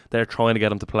on, they're trying to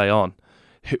get him to play on.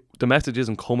 The message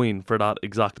isn't coming for that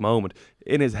exact moment.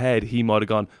 In his head, he might have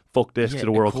gone, fuck this to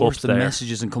the World Cup. The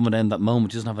message isn't coming in that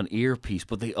moment. He doesn't have an earpiece,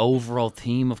 but the overall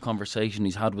theme of conversation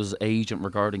he's had with his agent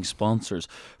regarding sponsors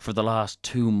for the last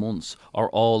 2 months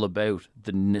are all about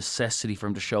the necessity for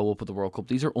him to show up at the World Cup.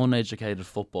 These are uneducated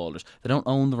footballers. They don't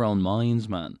own their own minds,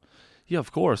 man. Yeah,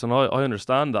 of course, and I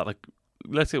understand that. Like,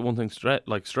 let's get one thing straight.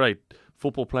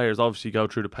 Football players obviously go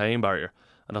through the pain barrier,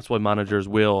 and that's why managers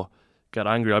will get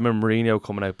angry. I remember Mourinho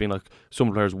coming out being like,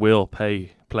 some players will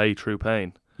play through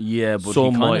pain. Yeah, but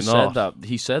some he kind of said that.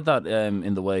 He said that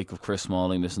in the wake of Chris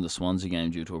Smalling missing the Swansea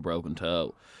game due to a broken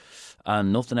toe,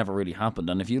 and nothing ever really happened.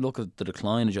 And if you look at the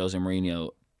decline of Jose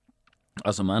Mourinho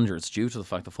as a manager, it's due to the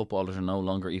fact that footballers are no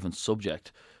longer even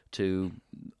subject to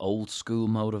old school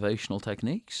motivational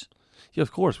techniques. Yeah,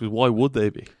 of course. Because why would they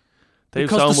be?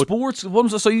 Because the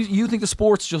sports. So you think the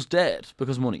sport's just dead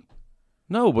because of money?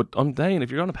 No, but I'm saying if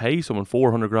you're going to pay someone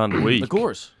 400 grand a week, of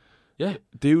course, yeah.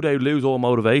 Do they lose all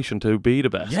motivation to be the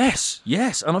best?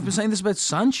 Yes. And I've been saying this about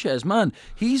Sanchez, man.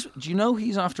 Do you know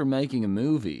he's after making a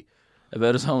movie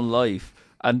about his own life,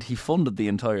 and he funded the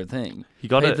entire thing. He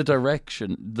got it. The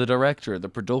direction, the director, the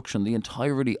production, the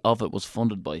entirety of it was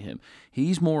funded by him.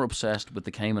 He's more obsessed with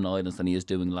the Cayman Islands than he is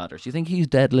doing ladders. You think he's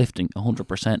deadlifting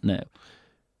 100% now?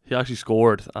 He actually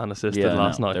scored and assisted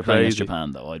last night. They're playing against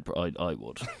Japan, though. I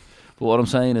would. But what I'm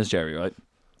saying is, Jerry, right?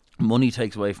 Money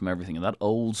takes away from everything, and that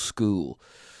old school,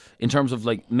 in terms of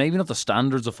like maybe not the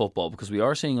standards of football, because we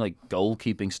are seeing like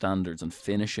goalkeeping standards and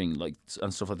finishing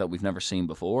and stuff like that we've never seen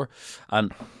before,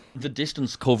 and the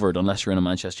distance covered, unless you're in a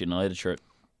Manchester United shirt,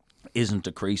 isn't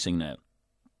decreasing now.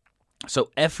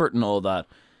 So effort and all that,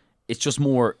 it's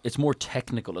more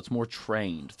technical, it's more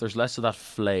trained. There's less of that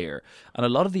flair, and a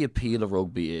lot of the appeal of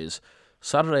rugby is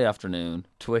Saturday afternoon,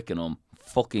 Twickenham,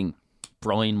 fucking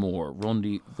Brian Moore,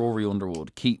 Rory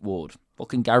Underwood, Keith Wood,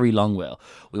 fucking Gary Longwell.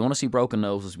 We want to see broken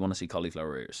noses, we want to see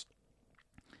cauliflower ears.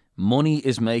 Money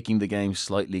is making the game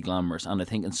slightly glamorous, and I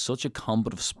think in such a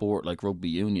competitive sport like rugby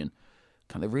union,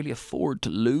 can they really afford to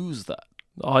lose that?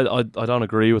 I don't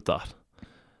agree with that,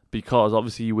 because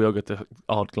obviously you will get the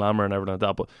odd glamour and everything like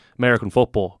that, but American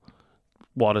football,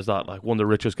 what is that, like one of the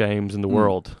richest games in the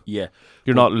world? Yeah.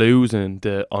 You're not losing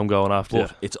the I'm going after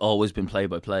it. It's always been play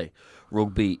by play.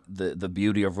 Rugby, the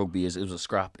beauty of rugby is it was a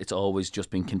scrap. It's always just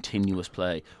been continuous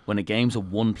play. When a game's a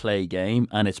one-play game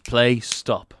and it's play,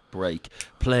 stop, break,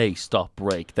 play, stop,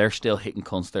 break, they're still hitting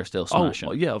cunts, they're still smashing.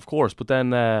 Oh, yeah, of course. But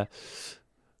then I'm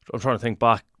trying to think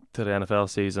back to the NFL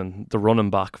season, the running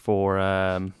back for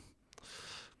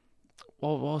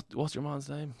what's your man's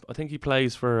name? I think he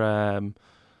plays for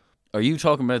Are you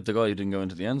talking about the guy who didn't go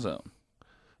into the end zone?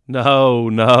 No,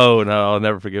 I'll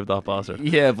never forgive that bastard.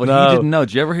 Yeah, but he didn't know.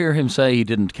 Did you ever hear him say he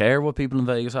didn't care what people in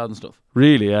Vegas had and stuff?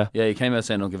 Really, yeah? Yeah, he came out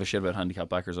saying, don't give a shit about handicap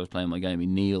backers. I was playing my game. He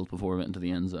kneeled before he went into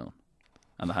the end zone.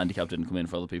 And the handicap didn't come in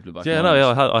for other people who backed him.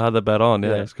 I had that bet on,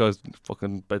 yeah. This guy's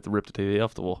fucking about to rip the TV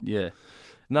off the wall. Yeah.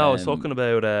 No, I was talking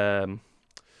about the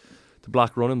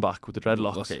black running back with the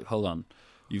dreadlocks. Okay, hold on.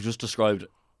 You've just described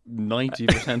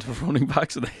 90% of running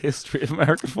backs in the history of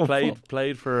American football.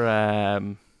 Played for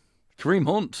Kareem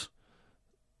Hunt,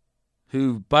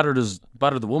 who battered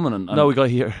the woman. And no,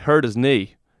 he hurt his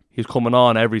knee. He was coming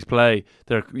on every play.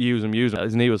 They're using him.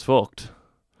 His knee was fucked.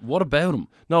 What about him?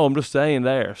 No, I'm just saying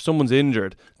there. If someone's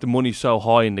injured, the money's so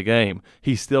high in the game,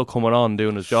 he's still coming on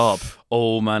doing his job.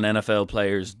 Oh man, NFL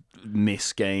players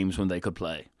miss games when they could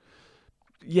play.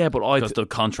 Yeah, but because the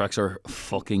contracts are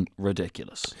fucking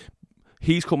ridiculous.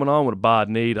 He's coming on with a bad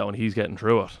knee though, and he's getting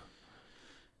through it.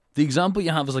 The example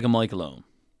you have is like a Michael Owen.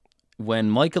 When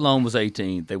Michael Owen was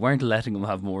 18, they weren't letting him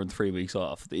have more than 3 weeks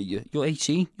off. You're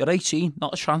 18,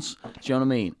 not a chance. Do you know what I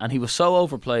mean? And he was so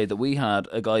overplayed that we had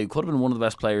a guy who could have been one of the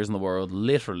best players in the world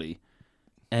literally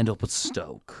end up at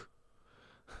Stoke.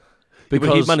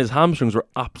 Because his hamstrings were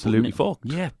absolutely fucked.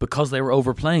 Yeah, because they were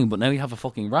overplaying. But now you have a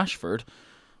fucking Rashford,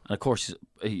 and of course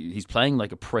he's playing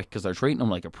like a prick because they're treating him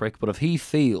like a prick. But if he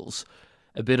feels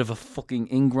a bit of a fucking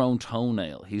ingrown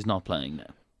toenail, he's not playing now.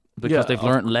 Because they've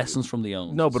learnt lessons from the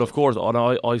own. No, but of course,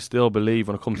 I still believe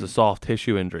when it comes to soft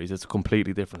tissue injuries, it's a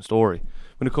completely different story.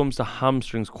 When it comes to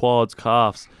hamstrings, quads,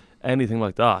 calves, anything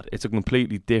like that, it's a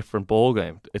completely different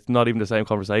ballgame. It's not even the same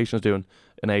conversation as doing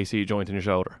an AC joint in your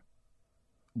shoulder.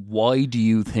 Why do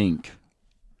you think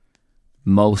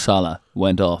Mo Salah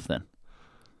went off then?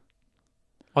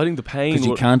 I think the pain... Because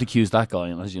you can't accuse that guy,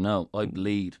 and as you know, I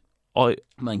bleed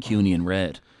Mancunian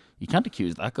red. You can't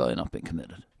accuse that guy of not being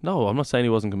committed. No, I'm not saying he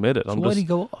wasn't committed. So why did he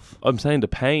go off? I'm saying the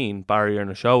pain barrier in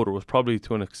the shoulder was probably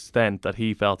to an extent that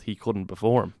he felt he couldn't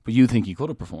perform. But you think he could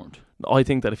have performed? I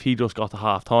think that if he just got to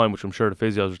half time, which I'm sure the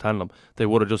physios were telling him, they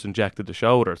would have just injected the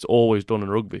shoulder. It's always done in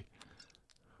rugby.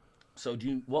 So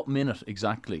what minute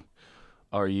exactly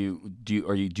do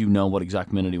you know what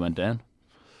exact minute he went down?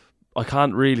 I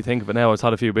can't really think of it now. I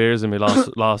had a few beers in me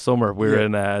last summer. We were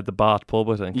in the Bath pub,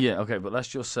 I think. Yeah, okay, but let's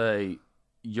just say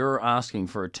you're asking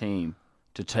for a team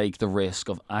to take the risk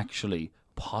of actually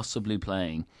possibly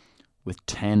playing with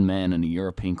 10 men in a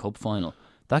European Cup final.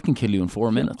 That can kill you in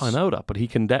 4 minutes. I know that, but he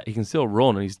can still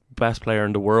run, and he's the best player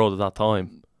in the world at that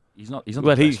time. He's on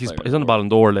the Ballon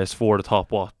d'Or list for the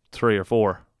top 3 or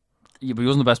 4. Yeah, but he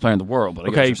wasn't the best player in the world. But I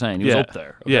get what you're saying. He was up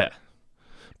there. Okay. Yeah,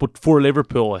 but for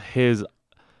Liverpool,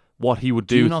 what he would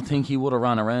do. Do you not think he would have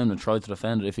ran around and tried to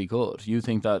defend it if he could? You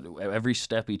think that every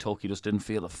step he took, he just didn't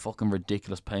feel a fucking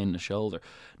ridiculous pain in the shoulder?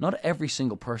 Not every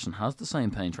single person has the same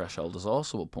pain threshold. There's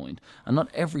also a point, and not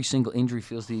every single injury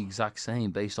feels the exact same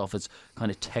based off its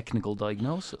kind of technical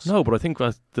diagnosis. No, but I think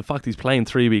that the fact he's playing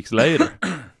 3 weeks later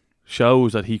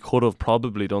shows that he could have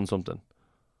probably done something.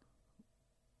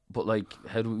 But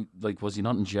was he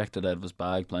not injected out of his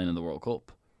bag playing in the World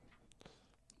Cup?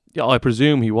 Yeah, I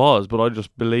presume he was, but I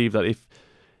just believe that if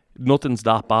nothing's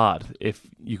that bad, if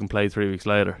you can play 3 weeks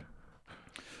later.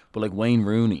 But like Wayne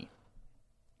Rooney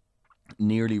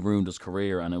nearly ruined his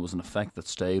career, and it was an effect that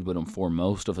stayed with him for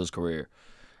most of his career.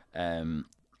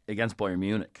 Against Bayern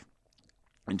Munich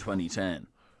in 2010,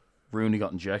 Rooney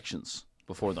got injections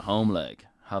before the home leg,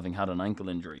 having had an ankle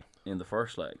injury in the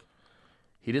first leg.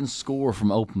 He didn't score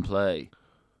from open play,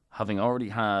 having already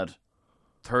had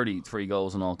 33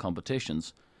 goals in all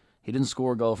competitions. He didn't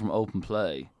score a goal from open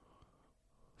play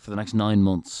for the next 9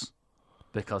 months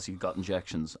because he got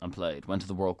injections and played. Went to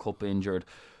the World Cup injured.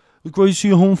 It's great to see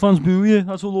your home fans boo you.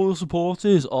 That's what loyal support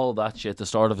is. All that shit. The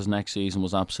start of his next season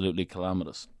was absolutely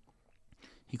calamitous.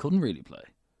 He couldn't really play.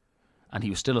 And he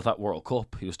was still at that World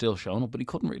Cup. He was still showing up, but he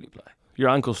couldn't really play. Your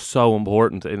ankle's so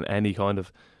important in any kind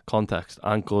of context.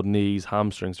 Ankle, knees,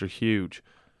 hamstrings, they're huge.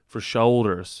 For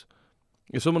shoulders...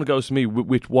 If someone goes to me,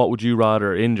 what would you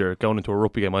rather injure going into a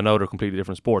rugby game? I know they're completely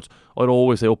different sports. I'd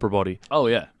always say upper body. Oh,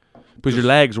 yeah. Because your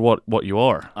legs are what you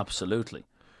are. Absolutely.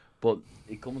 But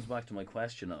it comes back to my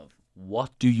question of,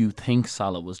 what do you think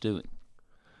Salah was doing?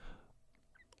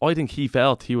 I think he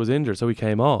felt he was injured, so he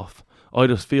came off. I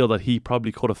just feel that he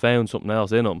probably could have found something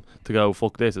else in him to go,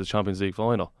 fuck this, it's a Champions League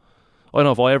final. I don't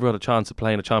know if I ever got a chance of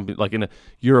playing in a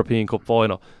European Cup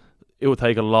final, it would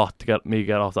take a lot to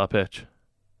get off that pitch.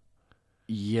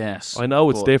 Yes, I know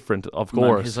it's different, of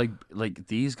course. Man, like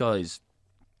these guys.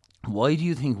 Why do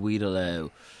you think we'd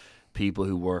allow people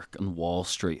who work on Wall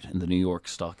Street in the New York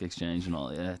Stock Exchange and all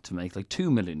to make like $2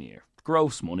 million a year,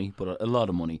 gross money, but a lot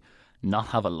of money, not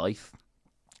have a life,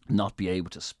 not be able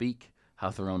to speak,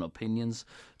 have their own opinions,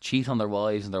 cheat on their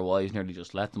wives, and their wives nearly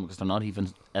just let them because they're not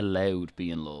even allowed to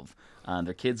be in love. And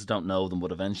their kids don't know them,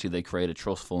 but eventually they create a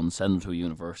trust fund, send them to a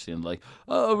university, and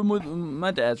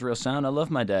my dad's real sound. I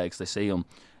love my dad, because they see him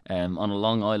on a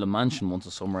Long Island mansion once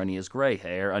a summer, and he has grey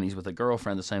hair, and he's with a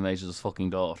girlfriend the same age as his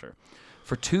fucking daughter.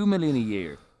 For $2 million a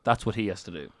year, that's what he has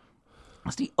to do.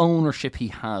 That's the ownership he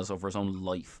has over his own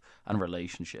life and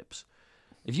relationships.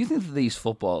 If you think that these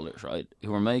footballers, right,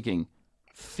 who are making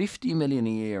 $50 million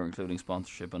a year, including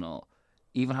sponsorship and all,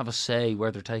 even have a say where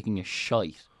they're taking a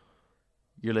shite,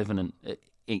 you're living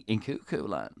in cuckoo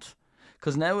land.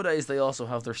 Because nowadays they also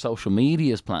have their social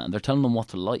medias planned. They're telling them what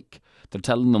to like. They're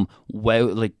telling them, wow,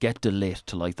 like, get Delit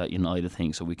to like that United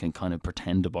thing so we can kind of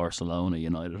pretend to Barcelona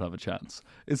United have a chance.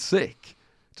 It's sick.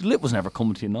 Delit was never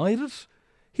coming to United.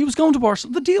 He was going to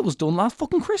Barcelona. The deal was done last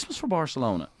fucking Christmas for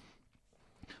Barcelona.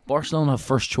 Barcelona have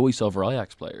first choice over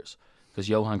Ajax players because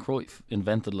Johan Cruyff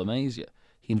invented La Masia.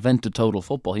 He invented total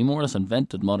football. He more or less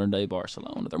invented modern day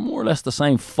Barcelona. They're more or less the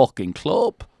same fucking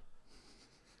club.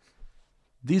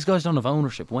 These guys don't have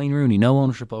ownership. Wayne Rooney, no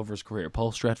ownership over his career.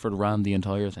 Paul Stretford ran the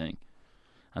entire thing.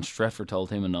 And Stretford told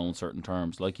him in no uncertain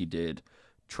terms, like he did,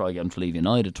 try to get him to leave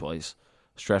United twice.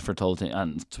 Stretford told him,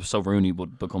 and so Rooney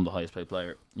would become the highest paid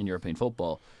player in European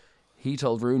football. He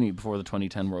told Rooney before the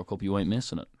 2010 World Cup, you ain't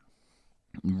missing it.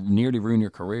 Nearly ruin your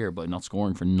career by not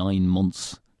scoring for 9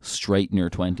 months straight in your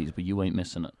 20s, but you ain't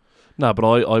missing it. No, but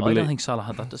I believe... I don't think Salah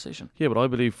had that decision. Yeah, but I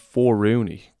believe for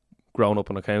Rooney, growing up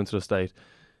in a council estate,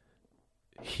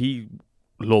 he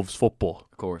loves football.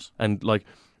 Of course. And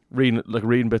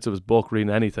reading bits of his book, reading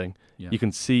anything, you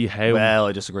can see how... Well,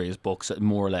 I disagree. His book's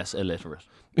more or less illiterate.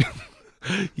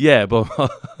 Yeah, but...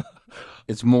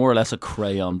 It's more or less a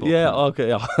crayon book. Yeah, okay.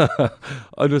 Yeah.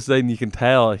 I'm just saying you can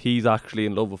tell he's actually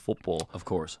in love with football. Of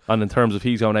course. And in terms of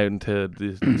he's going out into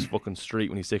this fucking street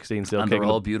when he's 16 still and kicking.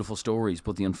 They're all beautiful stories,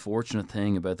 but the unfortunate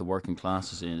thing about the working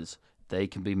classes is they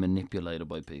can be manipulated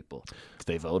by people.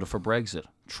 They voted for Brexit.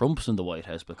 Trump's in the White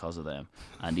House because of them.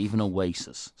 And even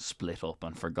Oasis split up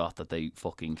and forgot that they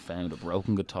fucking found a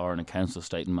broken guitar in a council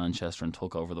estate in Manchester and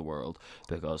took over the world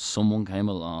because someone came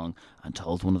along and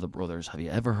told one of the brothers, have you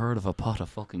ever heard of a pot of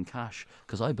fucking cash?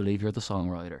 Because I believe you're the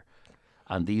songwriter.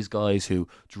 And these guys who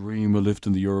dream of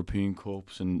lifting the European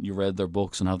Cups and you read their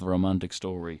books and have the romantic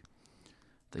story,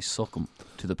 they suck them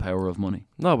to the power of money.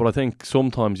 No, but I think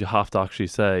sometimes you have to actually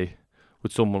say...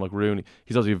 with someone like Rooney,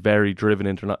 he's obviously very driven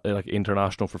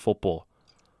international for football.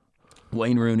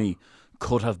 Wayne Rooney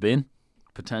could have been,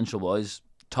 potential-wise,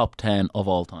 top 10 of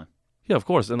all time. Yeah, of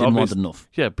course. And didn't want enough.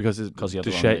 Yeah, because he had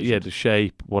the shape. Yeah, the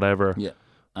shape, whatever. Yeah,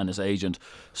 and his agent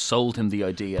sold him the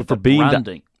idea but that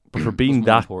branding. But for being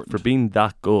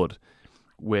that good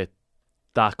with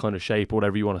that kind of shape,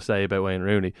 whatever you want to say about Wayne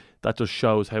Rooney, that just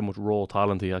shows how much raw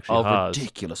talent he actually has.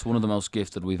 Ridiculous. One of the most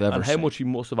gifted we've ever seen. And how much he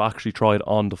must have actually tried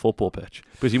on the football pitch.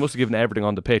 Because he must have given everything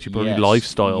on the pitch, but his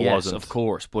lifestyle wasn't. Yes, of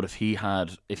course. But if he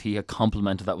had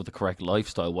complemented that with the correct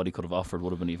lifestyle, what he could have offered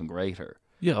would have been even greater.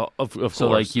 Yeah, of course.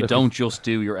 So, you don't just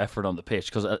do your effort on the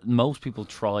pitch, because most people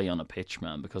try on a pitch,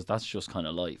 man, because that's just kind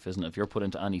of life, isn't it? If you're put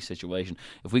into any situation,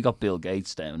 if we got Bill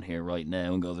Gates down here right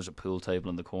now and go, there's a pool table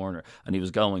in the corner, and he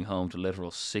was going home to literal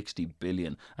 60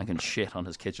 billion and can shit on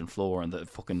his kitchen floor and the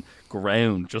fucking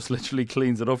ground just literally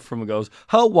cleans it up from him and goes,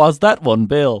 how was that one,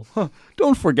 Bill?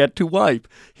 Don't forget to wipe.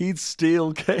 He'd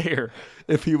still care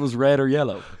if he was red or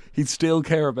yellow. He'd still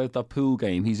care about that pool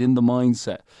game. He's in the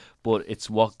mindset. But it's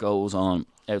what goes on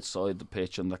outside the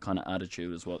pitch and that kind of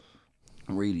attitude is what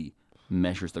really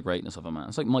measures the greatness of a man.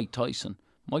 It's like Mike Tyson.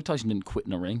 Mike Tyson didn't quit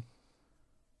in a ring.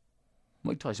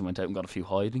 Mike Tyson went out and got a few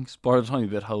hidings. By the time he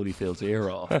bit Holyfield's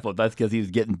ear off, but that's because he was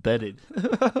getting bedded.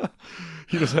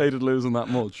 He just hated losing that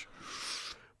much.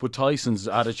 But Tyson's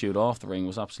attitude off the ring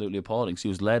was absolutely appalling. So he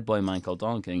was led by a man called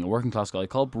Don King, a working class guy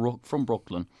from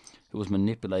Brooklyn, who was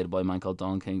manipulated by a man called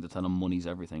Don King to tell him money's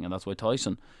everything. And that's why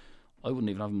Tyson, I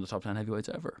wouldn't even have him in the top 10 heavyweights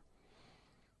ever.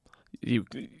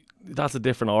 That's a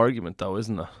different argument, though,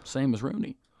 isn't it? Same as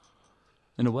Rooney.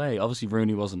 In a way. Obviously,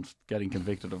 Rooney wasn't getting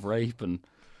convicted of rape and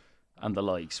the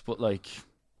likes, but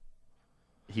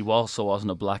he also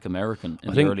wasn't a black American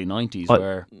in the early 90s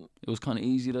where it was kind of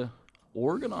easy to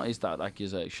organise that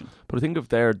accusation. But I think if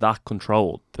they're that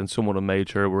controlled, then someone would have made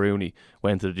sure Rooney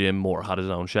went to the gym more, had his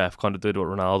own chef, kind of did what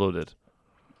Ronaldo did.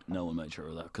 No one made sure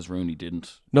of that because Rooney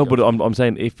didn't. No, but I'm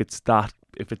saying if the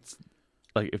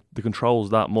control's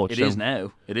that much, it is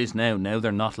now. It is now. Now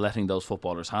they're not letting those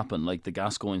footballers happen, like the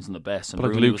Gascoignes and the best. And but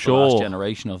Rooney Luke was Shaw, the last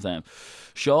generation of them.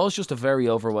 Shaw's just a very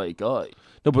overweight guy.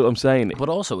 No, but I'm saying, but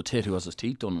also a tit who has his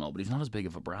teeth done and all. But he's not as big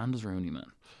of a brand as Rooney,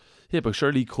 man. Yeah, but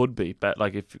surely he could be. But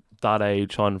if that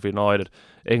age, signing for United,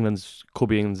 could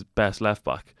be England's best left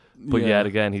back. But yet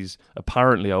again, he's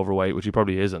apparently overweight, which he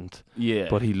probably isn't. Yeah.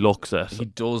 But he looks it. He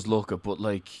does look it, but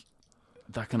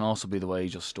that can also be the way he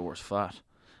just stores fat.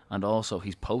 And also,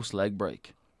 he's post-leg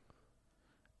break.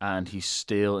 And he's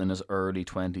still in his early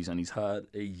 20s, and he's had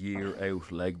a year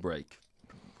out leg break.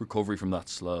 Recovery from that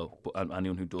slow. But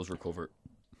anyone who does recover,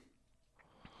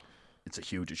 it's a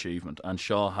huge achievement. And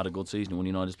Shaw had a good season. He won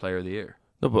United's Player of the Year.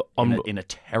 No, but in a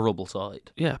terrible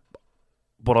side. Yeah.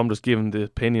 But I'm just giving the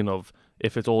opinion of,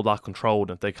 if it's all that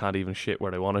controlled and they can't even shit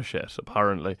where they want to shit,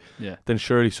 apparently, then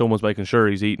surely someone's making sure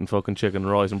he's eating fucking chicken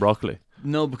and rice and broccoli.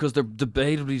 No, because they're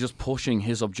debatably just pushing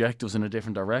his objectives in a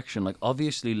different direction.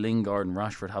 Obviously Lingard and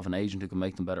Rashford have an agent who can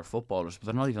make them better footballers, but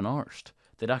they're not even arsed.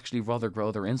 they'd actually rather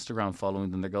grow their Instagram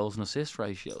following than their goals and assist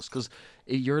ratios. Because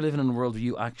you're living in a world where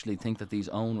you actually think that these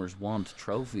owners want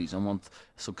trophies and want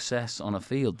success on a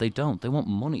field. They don't. They want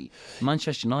money.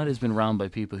 Manchester United has been run by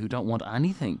people who don't want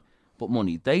anything but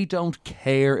money. They don't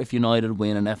care if United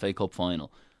win an FA Cup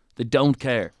final. They don't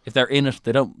care. If they're in it,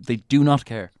 they do not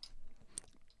care.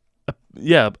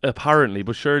 Yeah, apparently,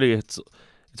 but surely it's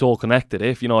all connected.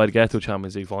 If United get to a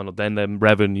Champions League final, then the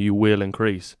revenue will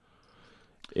increase.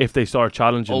 If they start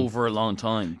challenging over a long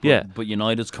time. But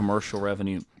United's commercial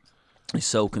revenue is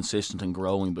so consistent and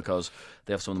growing because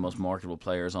they have some of the most marketable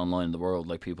players online in the world,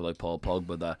 like people like Paul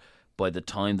Pogba, that by the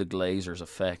time the Glazers'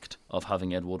 effect of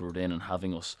having Ed Woodward in and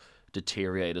having us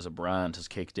deteriorate as a brand has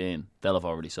kicked in, they'll have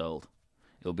already sold.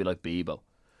 It'll be like Bebo.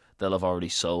 They'll have already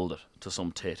sold it to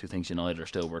some tit who thinks United are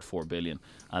still worth $4 billion,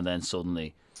 and then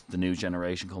suddenly the new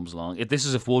generation comes along.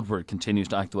 If Woodward continues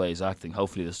to act the way he's acting,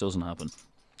 hopefully this doesn't happen.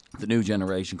 The new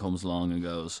generation comes along and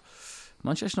goes,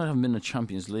 Manchester United haven't been in a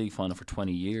Champions League final for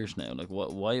 20 years now. Like,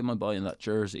 why am I buying that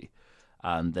jersey?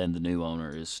 And then the new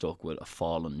owner is stuck with a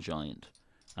fallen giant,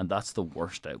 and that's the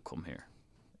worst outcome here.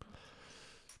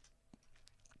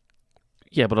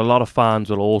 Yeah, but a lot of fans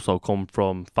will also come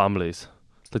from families.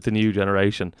 Like the new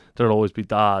generation, there'll always be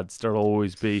dads. There'll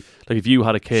always be, like, if you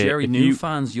had a kid. Jerry,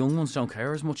 fans, young ones don't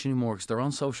care as much anymore because they're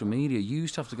on social media. You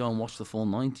used to have to go and watch the full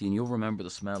 90, and you'll remember the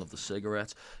smell of the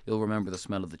cigarettes. You'll remember the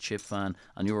smell of the chip fan,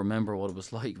 and you'll remember what it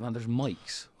was like. Man, there's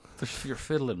mics. You're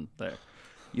fiddling there.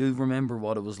 You remember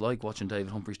what it was like watching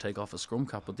David Humphries take off a scrum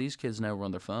cap, but these kids now are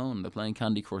on their phone. They're playing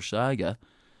Candy Crush Saga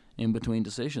in between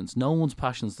decisions. No one's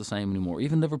passion's the same anymore.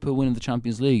 Even Liverpool winning the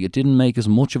Champions League, it didn't make as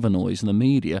much of a noise in the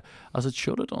media as it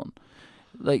should have done.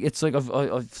 Like, it's like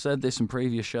I've said this in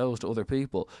previous shows to other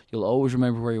people. You'll always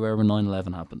remember where you were when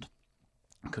 9/11 happened,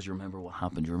 because you remember what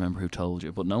happened, you remember who told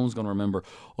you. But no one's going to remember,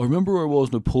 I remember where I was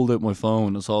and I pulled out my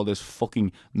phone and saw this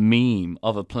fucking meme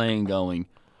of a plane going,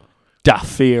 "Da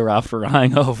fear after a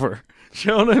hangover." Do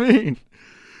you know what I mean?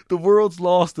 The world's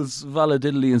lost its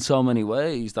validity in so many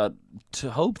ways that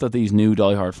to hope that these new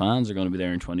diehard fans are going to be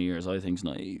there in 20 years, I think is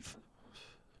naive.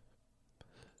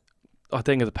 I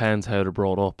think it depends how they're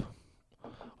brought up.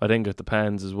 I think it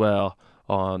depends as well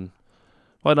on...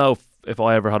 I know if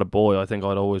I ever had a boy, I think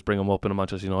I'd always bring him up in a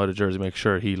Manchester United jersey, make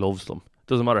sure he loves them.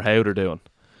 Doesn't matter how they're doing.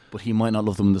 But he might not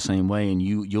love them in the same way, and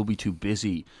you'll be too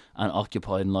busy and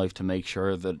occupied in life to make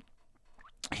sure that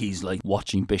he's like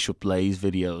watching Bishop Blaze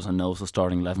videos and knows the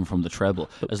starting 11 from the treble.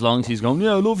 As long as he's going,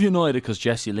 yeah, I love United because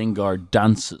Jesse Lingard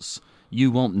dances,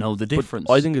 you won't know the difference.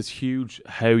 But I think it's huge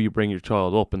how you bring your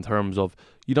child up in terms of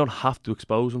you don't have to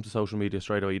expose them to social media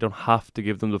straight away. You don't have to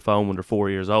give them the phone when they're 4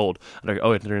 years old and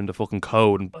they're in the fucking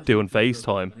code and doing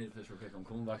FaceTime. I need a piss real quick. I'm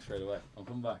coming back straight away. I'm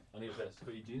coming back. I need a piss.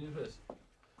 Do you need a piss?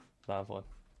 Nah, I'm fine.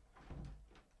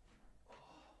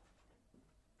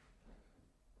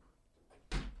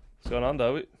 What's going on,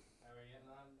 David?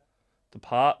 The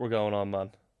part we're going on,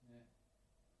 man.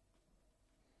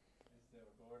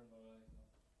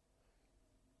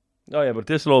 Oh yeah, but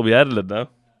this will all be edited now.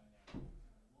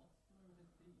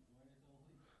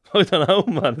 I don't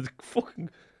know, man. It's fucking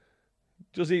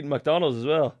just eating McDonald's as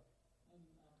well.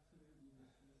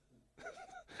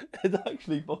 It's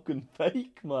actually fucking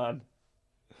fake, man.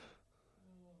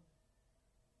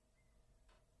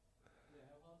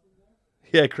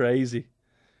 Yeah, crazy.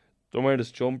 I'm wearing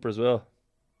this jumper as well.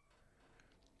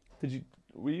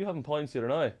 Were you having pints the other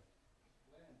night?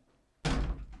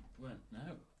 When?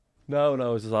 Now? No, I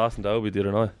was just asking Dobie the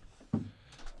other night.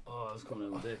 Oh, I was coming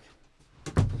out with dick.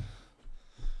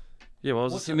 Yeah, what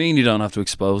do you mean you don't have to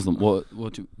expose them? What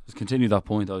do continue that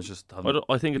point? I was just having,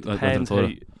 I think it depends.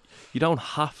 You don't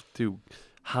have to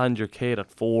hand your kid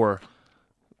at 4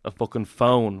 a fucking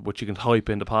phone which you can type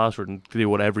in the password and do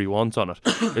whatever he wants on it.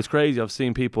 It's crazy. I've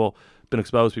seen been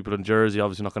exposed people in Jersey,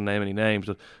 obviously not going to name any names,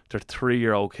 but their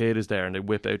 3-year-old kid is there and they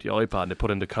whip out the iPad and they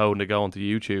put in the code and they go onto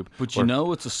YouTube. But you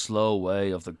know it's a slow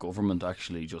way of the government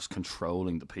actually just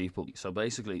controlling the people. So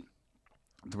basically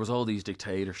there was all these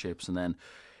dictatorships, and then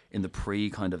in the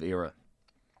pre-kind of era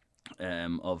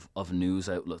of news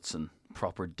outlets and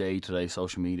proper day-to-day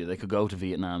social media, they could go to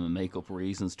Vietnam and make up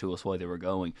reasons to us why they were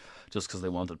going just because they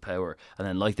wanted power, and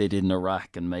then like they did in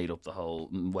Iraq and made up the whole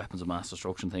weapons of mass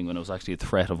destruction thing when it was actually a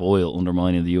threat of oil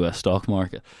undermining the US stock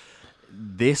market.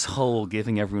 This whole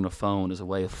giving everyone a phone is a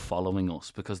way of following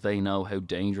us because they know how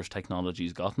dangerous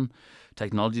technology's gotten.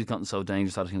 Technology's gotten so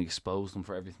dangerous that it can expose them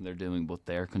for everything they're doing, but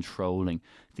they're controlling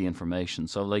the information.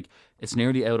 So, like, it's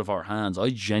nearly out of our hands. I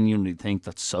genuinely think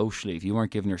that socially, if you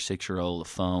weren't giving your 6-year-old a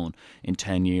phone in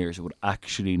 10 years, it would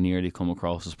actually nearly come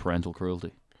across as parental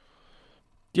cruelty.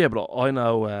 Yeah, but I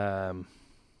know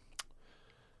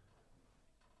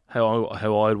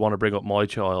how I'd want to bring up my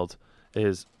child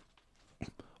is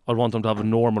I'd want them to have a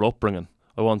normal upbringing.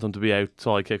 I want them to be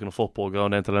outside kicking a football,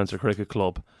 going down to Leinster Cricket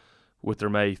Club with their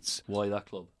mates. Why that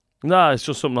club? Nah, it's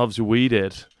just something obviously we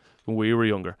did when we were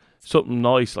younger. Something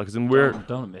nice, like, as in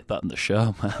Don't admit that in the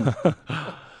show, man.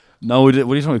 No, what are you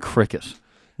talking about, cricket?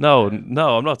 No, I'm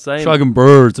not saying... Shagging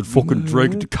birds and fucking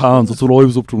drinking cans. That's what I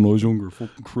was up to when I was younger.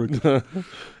 Fucking cricket.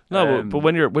 No, but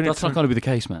when you're... That's not going to be the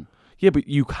case, man. Yeah, but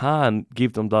you can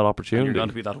give them that opportunity. And you're going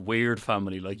to be that weird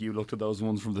family, like you looked at those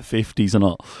ones from the 50s and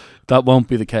all. That won't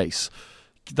be the case.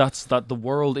 The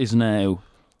world is now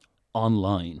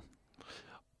online.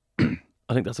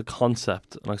 I think that's a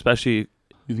concept, and especially...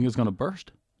 You think it's going to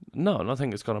burst? No, I don't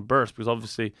think it's going to burst, because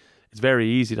obviously it's very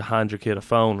easy to hand your kid a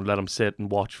phone and let him sit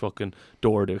and watch fucking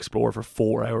Dora the Explorer for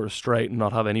 4 hours straight and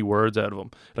not have any words out of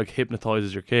him. Like,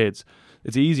 hypnotizes your kids.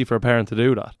 It's easy for a parent to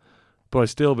do that, but I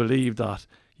still believe that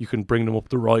you can bring them up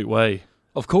the right way.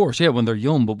 Of course, yeah, when they're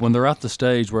young, but when they're at the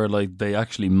stage where, like, they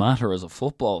actually matter as a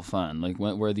football fan, like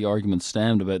where the argument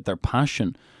stemmed about their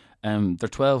passion, they're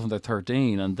 12 and they're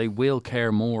 13, and they will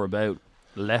care more about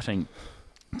letting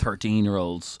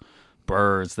 13-year-olds,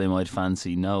 birds they might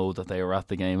fancy, know that they were at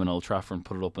the game in Old Trafford and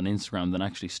put it up on Instagram than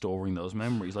actually storing those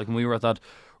memories. Like when we were at that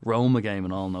Roma game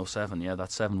in all 07, yeah, that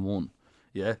 7-1.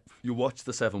 Yeah, you watch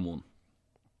the 7-1.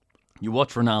 You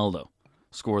watch Ronaldo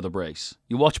score the brace.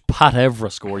 You watch Pat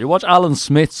Evra score. You watch Alan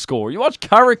Smith score. You watch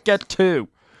Carrick get 2.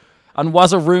 And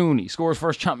Wazza scores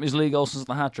first Champions League goal since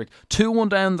the hat-trick. 2-1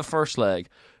 down the first leg.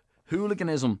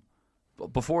 Hooliganism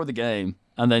before the game.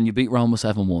 And then you beat Roma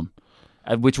 7-1.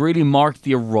 Which really marked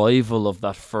the arrival of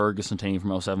that Ferguson team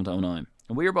from 07 to 09.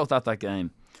 And we were both at that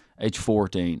game, age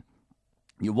 14.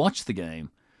 You watch the game.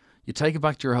 You take it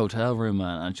back to your hotel room,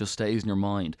 man, and it just stays in your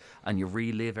mind. And you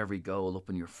relive every goal up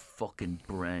in your fucking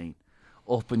brain.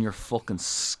 Up in your fucking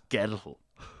skeletal.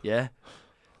 Yeah?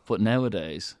 But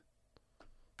nowadays,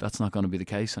 that's not going to be the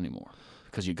case anymore.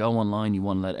 Because you go online, you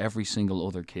want to let every single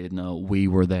other kid know we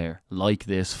were there. Like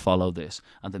this, follow this.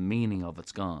 And the meaning of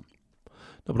it's gone.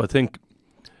 No, but I think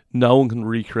no one can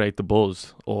recreate the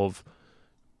buzz of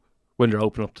when you're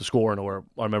opening up the scoring. Or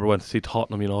I remember went to see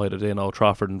Tottenham United in Old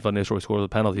Trafford and Van Nistelrooy scores a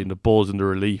penalty and the buzz and the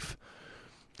relief.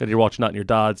 And you're watching that and your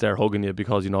dad's there hugging you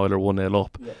because United are 1-0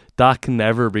 up. Yeah. That can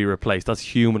never be replaced. That's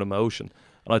human emotion.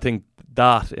 And I think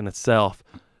that in itself,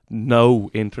 no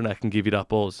internet can give you that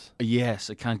buzz. Yes,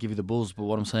 it can't give you the buzz, but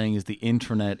what I'm saying is the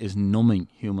internet is numbing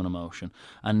human emotion.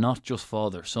 And not just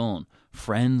father-son,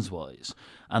 friends-wise.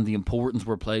 And the importance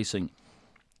we're placing.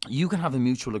 You can have a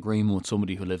mutual agreement with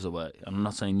somebody who lives away. And I'm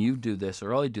not saying you do this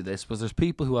or I do this, but there's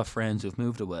people who have friends who've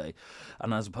moved away.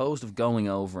 And as opposed to going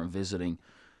over and visiting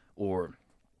or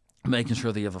making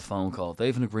sure that you have a phone call, they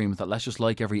have an agreement that let's just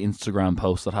like every Instagram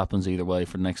post that happens either way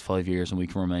for the next 5 years and we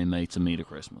can remain mates and meet at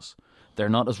Christmas. They're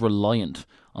not as reliant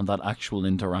on that actual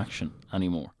interaction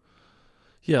anymore.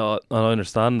 Yeah, I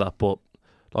understand that, but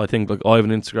I think like I have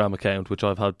an Instagram account which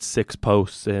I've had 6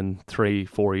 posts in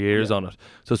 3-4 years on it.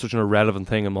 So it's such an irrelevant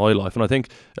thing in my life. And I think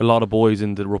a lot of boys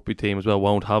in the rugby team as well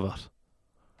won't have it.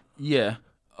 Yeah,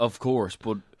 of course,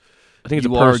 but I think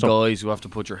you are guys who have to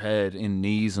put your head in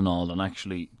knees and all and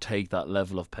actually take that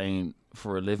level of pain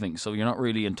for a living. So you're not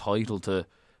really entitled to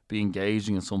be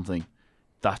engaging in something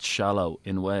that shallow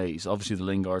in ways. Obviously the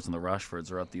Lingards and the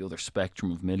Rashfords are at the other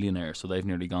spectrum of millionaires, so they've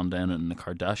nearly gone down in the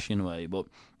Kardashian way. But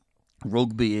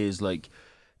rugby is like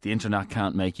the internet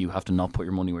can't make you have to not put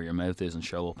your money where your mouth is and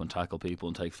show up and tackle people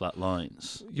and take flat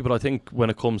lines. Yeah, but I think when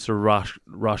it comes to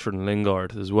Rashford and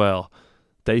Lingard as well,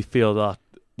 they feel that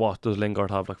what does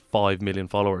Lingard have, like 5 million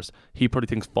followers? He probably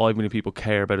thinks 5 million people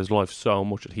care about his life so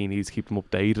much that he needs to keep them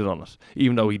updated on it,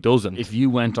 even though he doesn't. If you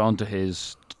went onto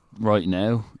his right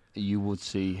now, you would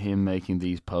see him making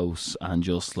these posts and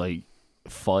just like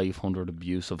 500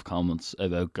 abusive comments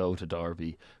about go to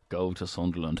Derby, go to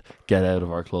Sunderland, get out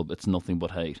of our club. It's nothing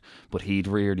but hate. But he'd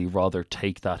really rather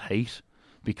take that hate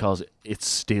because it's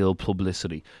still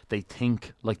publicity. They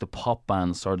think like the pop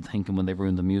bands started thinking when they were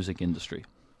in the music industry.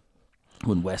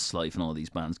 When Westlife and all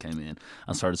these bands came in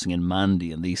and started singing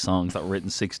Mandy and these songs that were written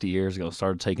 60 years ago,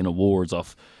 started taking awards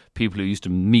off people who used to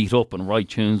meet up and write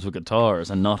tunes with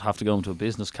guitars and not have to go into a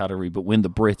business category but win the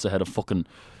Brits ahead of fucking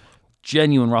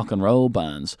genuine rock and roll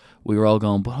bands. We were all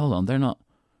going, but hold on, they're not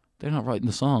writing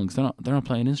the songs, they're not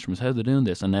playing instruments, how are they doing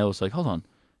this? And now it's like, hold on,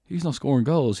 he's not scoring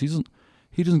goals, he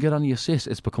doesn't get any assists.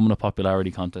 It's becoming a popularity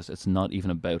contest. It's not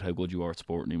even about how good you are at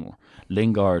sport anymore.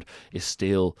 Lingard is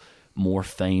still more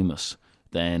famous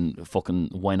than fucking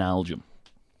Wijnaldum,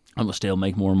 and will still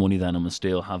make more money than him and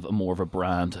still have more of a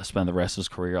brand to spend the rest of his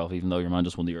career off, even though your man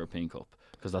just won the European Cup,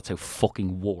 because that's how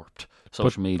fucking warped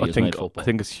social media has made football. I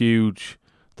think it's huge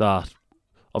that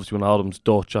obviously Wijnaldum's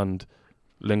Dutch and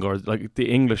Lingard, like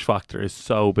the English factor is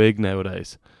so big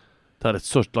nowadays that it's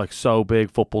such like so big,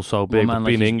 football so big, man, but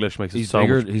like being English makes it so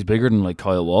bigger. much. He's bigger than like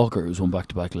Kyle Walker, who's won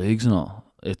back-to-back leagues and all.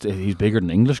 He's bigger than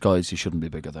English guys. He shouldn't be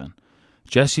bigger than.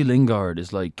 Jesse Lingard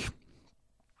is like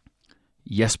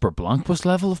Jesper Blankvist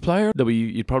level of player. No, but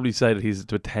you'd probably say that he's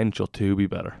the potential to be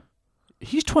better.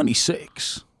 He's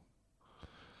 26.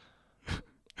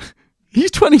 He's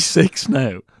 26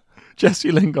 now.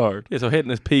 Jesse Lingard. Yeah, so hitting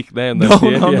his peak now. No.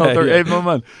 Hey, no,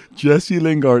 man. Jesse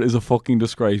Lingard is a fucking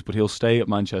disgrace, but he'll stay at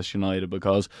Manchester United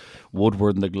because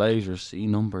Woodward and the Glazers see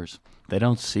numbers. They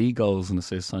don't see goals and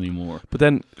assists anymore. But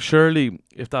then, surely,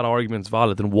 if that argument's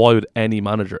valid, then why would any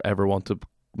manager ever want to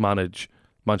manage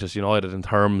Manchester United in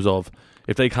terms of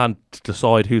if they can't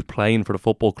decide who's playing for the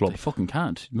football club? They fucking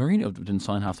can't. Mourinho didn't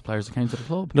sign half the players that came to the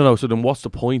club. No, so then what's the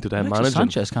point of them managing?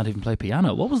 Sanchez can't even play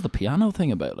piano. What was the piano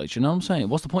thing about? Like, you know what I'm saying?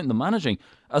 What's the point in the managing?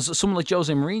 As someone like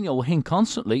Jose Mourinho will hint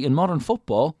constantly in modern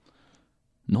football,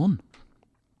 none.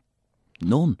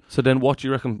 So then what do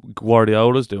you reckon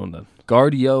Guardiola's doing then?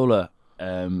 Guardiola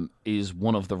is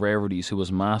one of the rarities who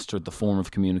has mastered the form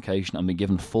of communication and been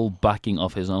given full backing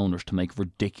of his owners to make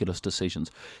ridiculous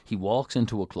decisions. He walks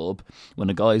into a club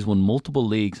when a guy's won multiple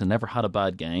leagues and never had a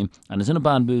bad game and is in a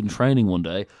bad mood in training one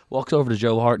day, walks over to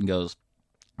Joe Hart and goes,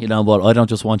 you know what, I don't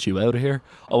just want you out of here,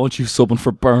 I want you subbing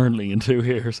for Burnley in 2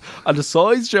 years. And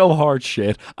decides Joe Hart's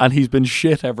shit, and he's been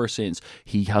shit ever since.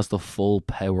 He has the full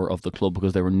power of the club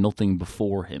because they were nothing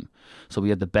before him. So we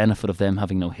had the benefit of them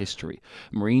having no history.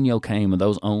 Mourinho came and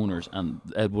those owners and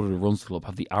Ed Woodward who runs the club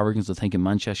have the arrogance of thinking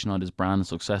Manchester United's brand and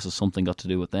success has something got to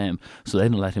do with them. So they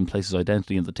didn't let him place his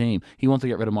identity in the team. He wanted to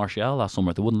get rid of Martial last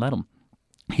summer. They wouldn't let him.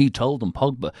 He told them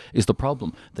Pogba is the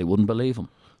problem. They wouldn't believe him.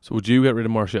 So would you get rid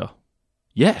of Martial?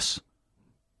 Yes.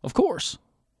 Of course.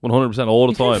 100% all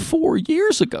the time. 4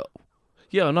 years ago.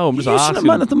 Yeah, I know. I'm just Listen, asking.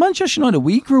 man, at the Manchester United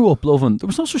we grew up loving, there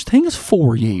was no such thing as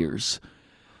 4 years.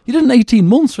 You did in 18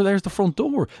 months, so there's the front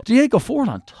door. Diego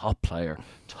Forlan, top player,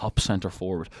 top centre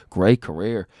forward, great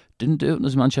career. Didn't do it in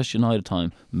his Manchester United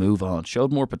time. Move on.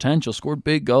 Showed more potential, scored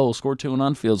big goals, scored 2 in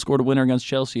Anfield, scored a winner against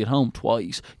Chelsea at home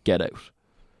twice. Get out.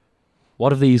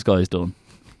 What have these guys done?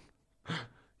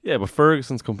 Yeah, but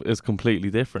Ferguson's is completely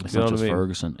different. It's you know not what just I mean?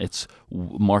 Ferguson. It's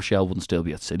Martial wouldn't still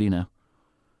be at City now.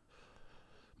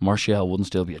 Martial wouldn't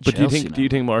still be at But Chelsea now. do you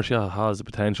think Martial has the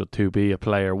potential to be a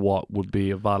player? What would be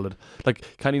a valid?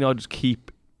 Like, can he not just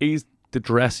keep? Is the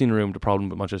dressing room the problem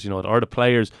with Manchester United? Are the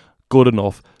players good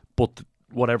enough? But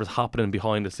whatever's happening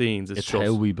behind the scenes, it's just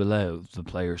how we allow the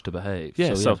players to behave. Yeah,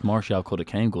 so so yes, Martial could have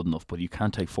came good enough, but you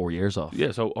can't take 4 years off.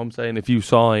 yeah. So I'm saying if you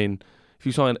sign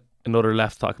another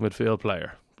left tack midfield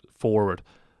player forward,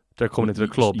 they're coming into the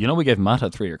club. You know we gave Mata a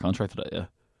 3-year contract today, yeah?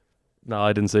 No,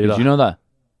 I didn't see Did that. you know that?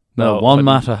 No, Juan I-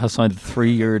 Mata has signed a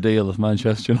 3-year deal with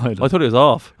Manchester United. I thought it was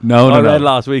off. No, I read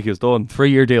last week it's done.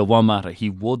 3-year deal, Juan Mata. He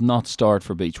would not start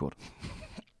for Beechwood.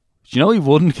 Do you know he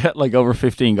wouldn't get like over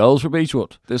 15 goals for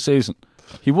Beechwood this season?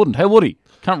 He wouldn't. How would he?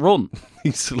 Can't run.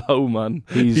 He's slow, man.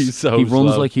 He so runs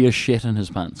slow. like he has shit in his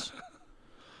pants.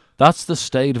 That's the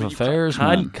state of affairs,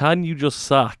 man. Can you just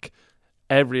sack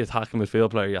every attacking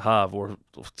midfield player you have, or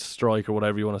strike, or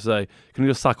whatever you want to say? Can you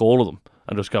just sack all of them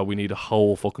and just go, we need a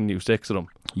whole fucking new 6 of them?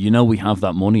 You know we have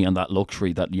that money and that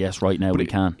luxury that, yes, right now we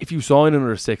can. If you sign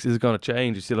another 6, is it going to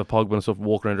change? You still have Pogba and stuff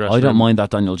walking around dressing I don't room. mind that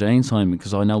Daniel James signing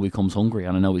because I know he comes hungry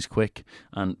and I know he's quick.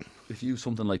 And if you use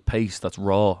something like pace that's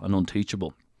raw and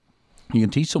unteachable, you can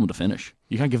teach someone to finish.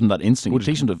 You can't give them that instinct. You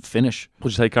teach them to finish.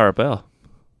 Would you take Gareth Bale?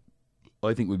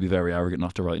 I think we'd be very arrogant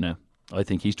not to right now. I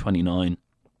think he's 29.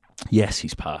 Yes,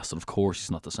 he's passed, and of course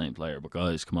he's not the same player. But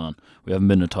guys, come on, we haven't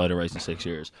been in a title race in 6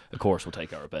 years. Of course, we'll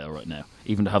take Gareth Bale right now.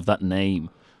 Even to have that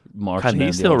name marching Can he down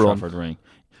the still Old run? Trafford ring.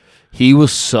 He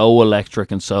was so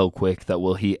electric and so quick that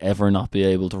will he ever not be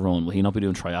able to run? Will he not be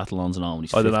doing triathlons and all when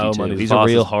he's I 52? don't know, man. He's a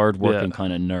real fastest- hard-working yeah.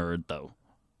 kind of nerd, though.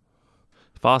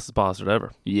 Fastest bastard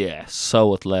ever. Yeah,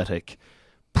 so athletic.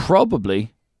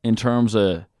 Probably, in terms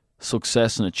of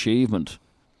success and achievement,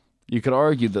 you could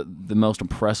argue that the most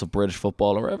impressive British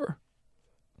footballer ever.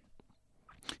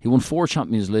 He won 4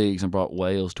 Champions Leagues and brought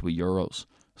Wales to a Euros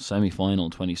semi-final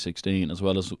in 2016, as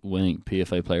well as winning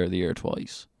PFA Player of the Year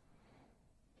twice.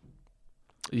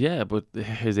 Yeah, but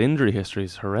his injury history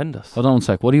is horrendous. Hold on a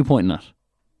sec, what are you pointing at?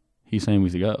 He's saying we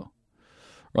to go.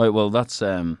 Right, well, that's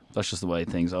just the way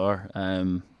things are.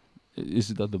 Is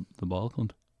that the ball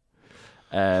cunt?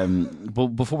 But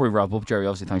before we wrap up, Jerry,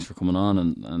 obviously thanks for coming on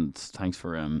and thanks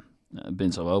for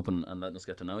being so open and letting us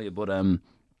get to know you. But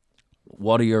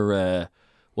what are your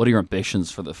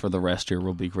ambitions for the rest of your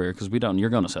rugby career? Because you're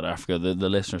going to South Africa. The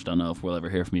listeners don't know if we'll ever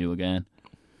hear from you again.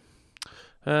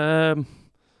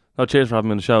 No, cheers for having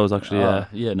me on the show. It was actually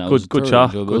yeah, no, good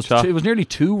chat. Good chat. It was nearly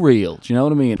too real. Do you know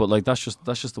what I mean? But like that's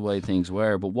just the way things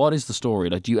were. But what is the story?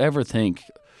 Like, do you ever think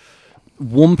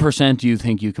 1% do you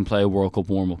think you can play a World Cup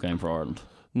warm-up game for Ireland?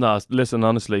 No, listen,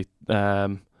 honestly,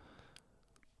 what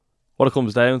it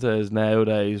comes down to is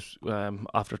nowadays,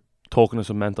 after talking to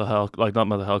some mental health, like not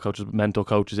mental health coaches, but mental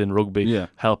coaches in rugby,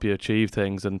 help you achieve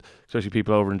things, and especially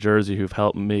people over in Jersey who've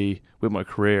helped me with my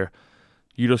career.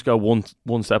 You just go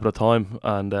one step at a time,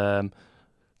 and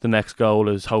the next goal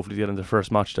is hopefully get into the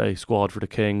first match day squad for the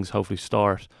Kings, hopefully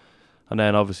start, and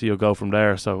then obviously you'll go from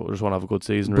there. So I just want to have a good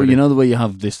season. But you know the way you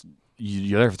have this,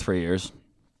 you're there for 3 years.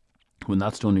 When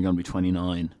that's done, you're going to be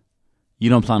 29. You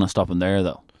don't plan on stopping there,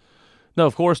 though. No,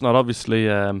 of course not. Obviously,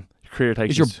 your career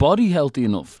takes. Is your body healthy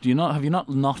enough? Do you not have you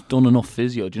not done enough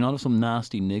physio? Do you not have some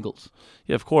nasty niggles?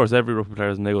 Yeah, of course. Every rugby player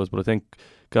has niggles, but I think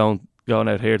going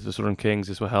out here to the Southern Kings,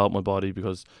 this will help my body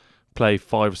because play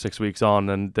 5 or 6 weeks on,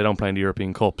 and they don't play in the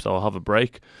European Cup, so I'll have a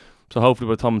break. So hopefully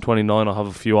by the time I'm 29, I'll have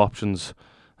a few options.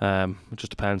 It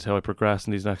just depends how I progress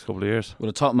in these next couple of years.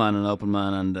 Well, a top man and an open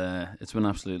man, and it's been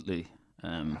absolutely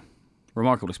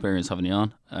remarkable experience having you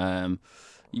on.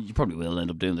 You probably will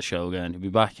end up doing the show again. You'll be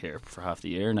back here for half the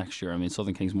year next year. I mean,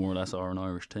 Southern Kings more or less are an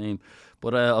Irish team.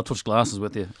 But I'll touch glasses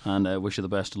with you and wish you the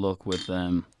best of luck with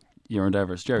your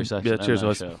endeavours. Jerry Sexton. Yeah, cheers,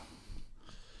 guys.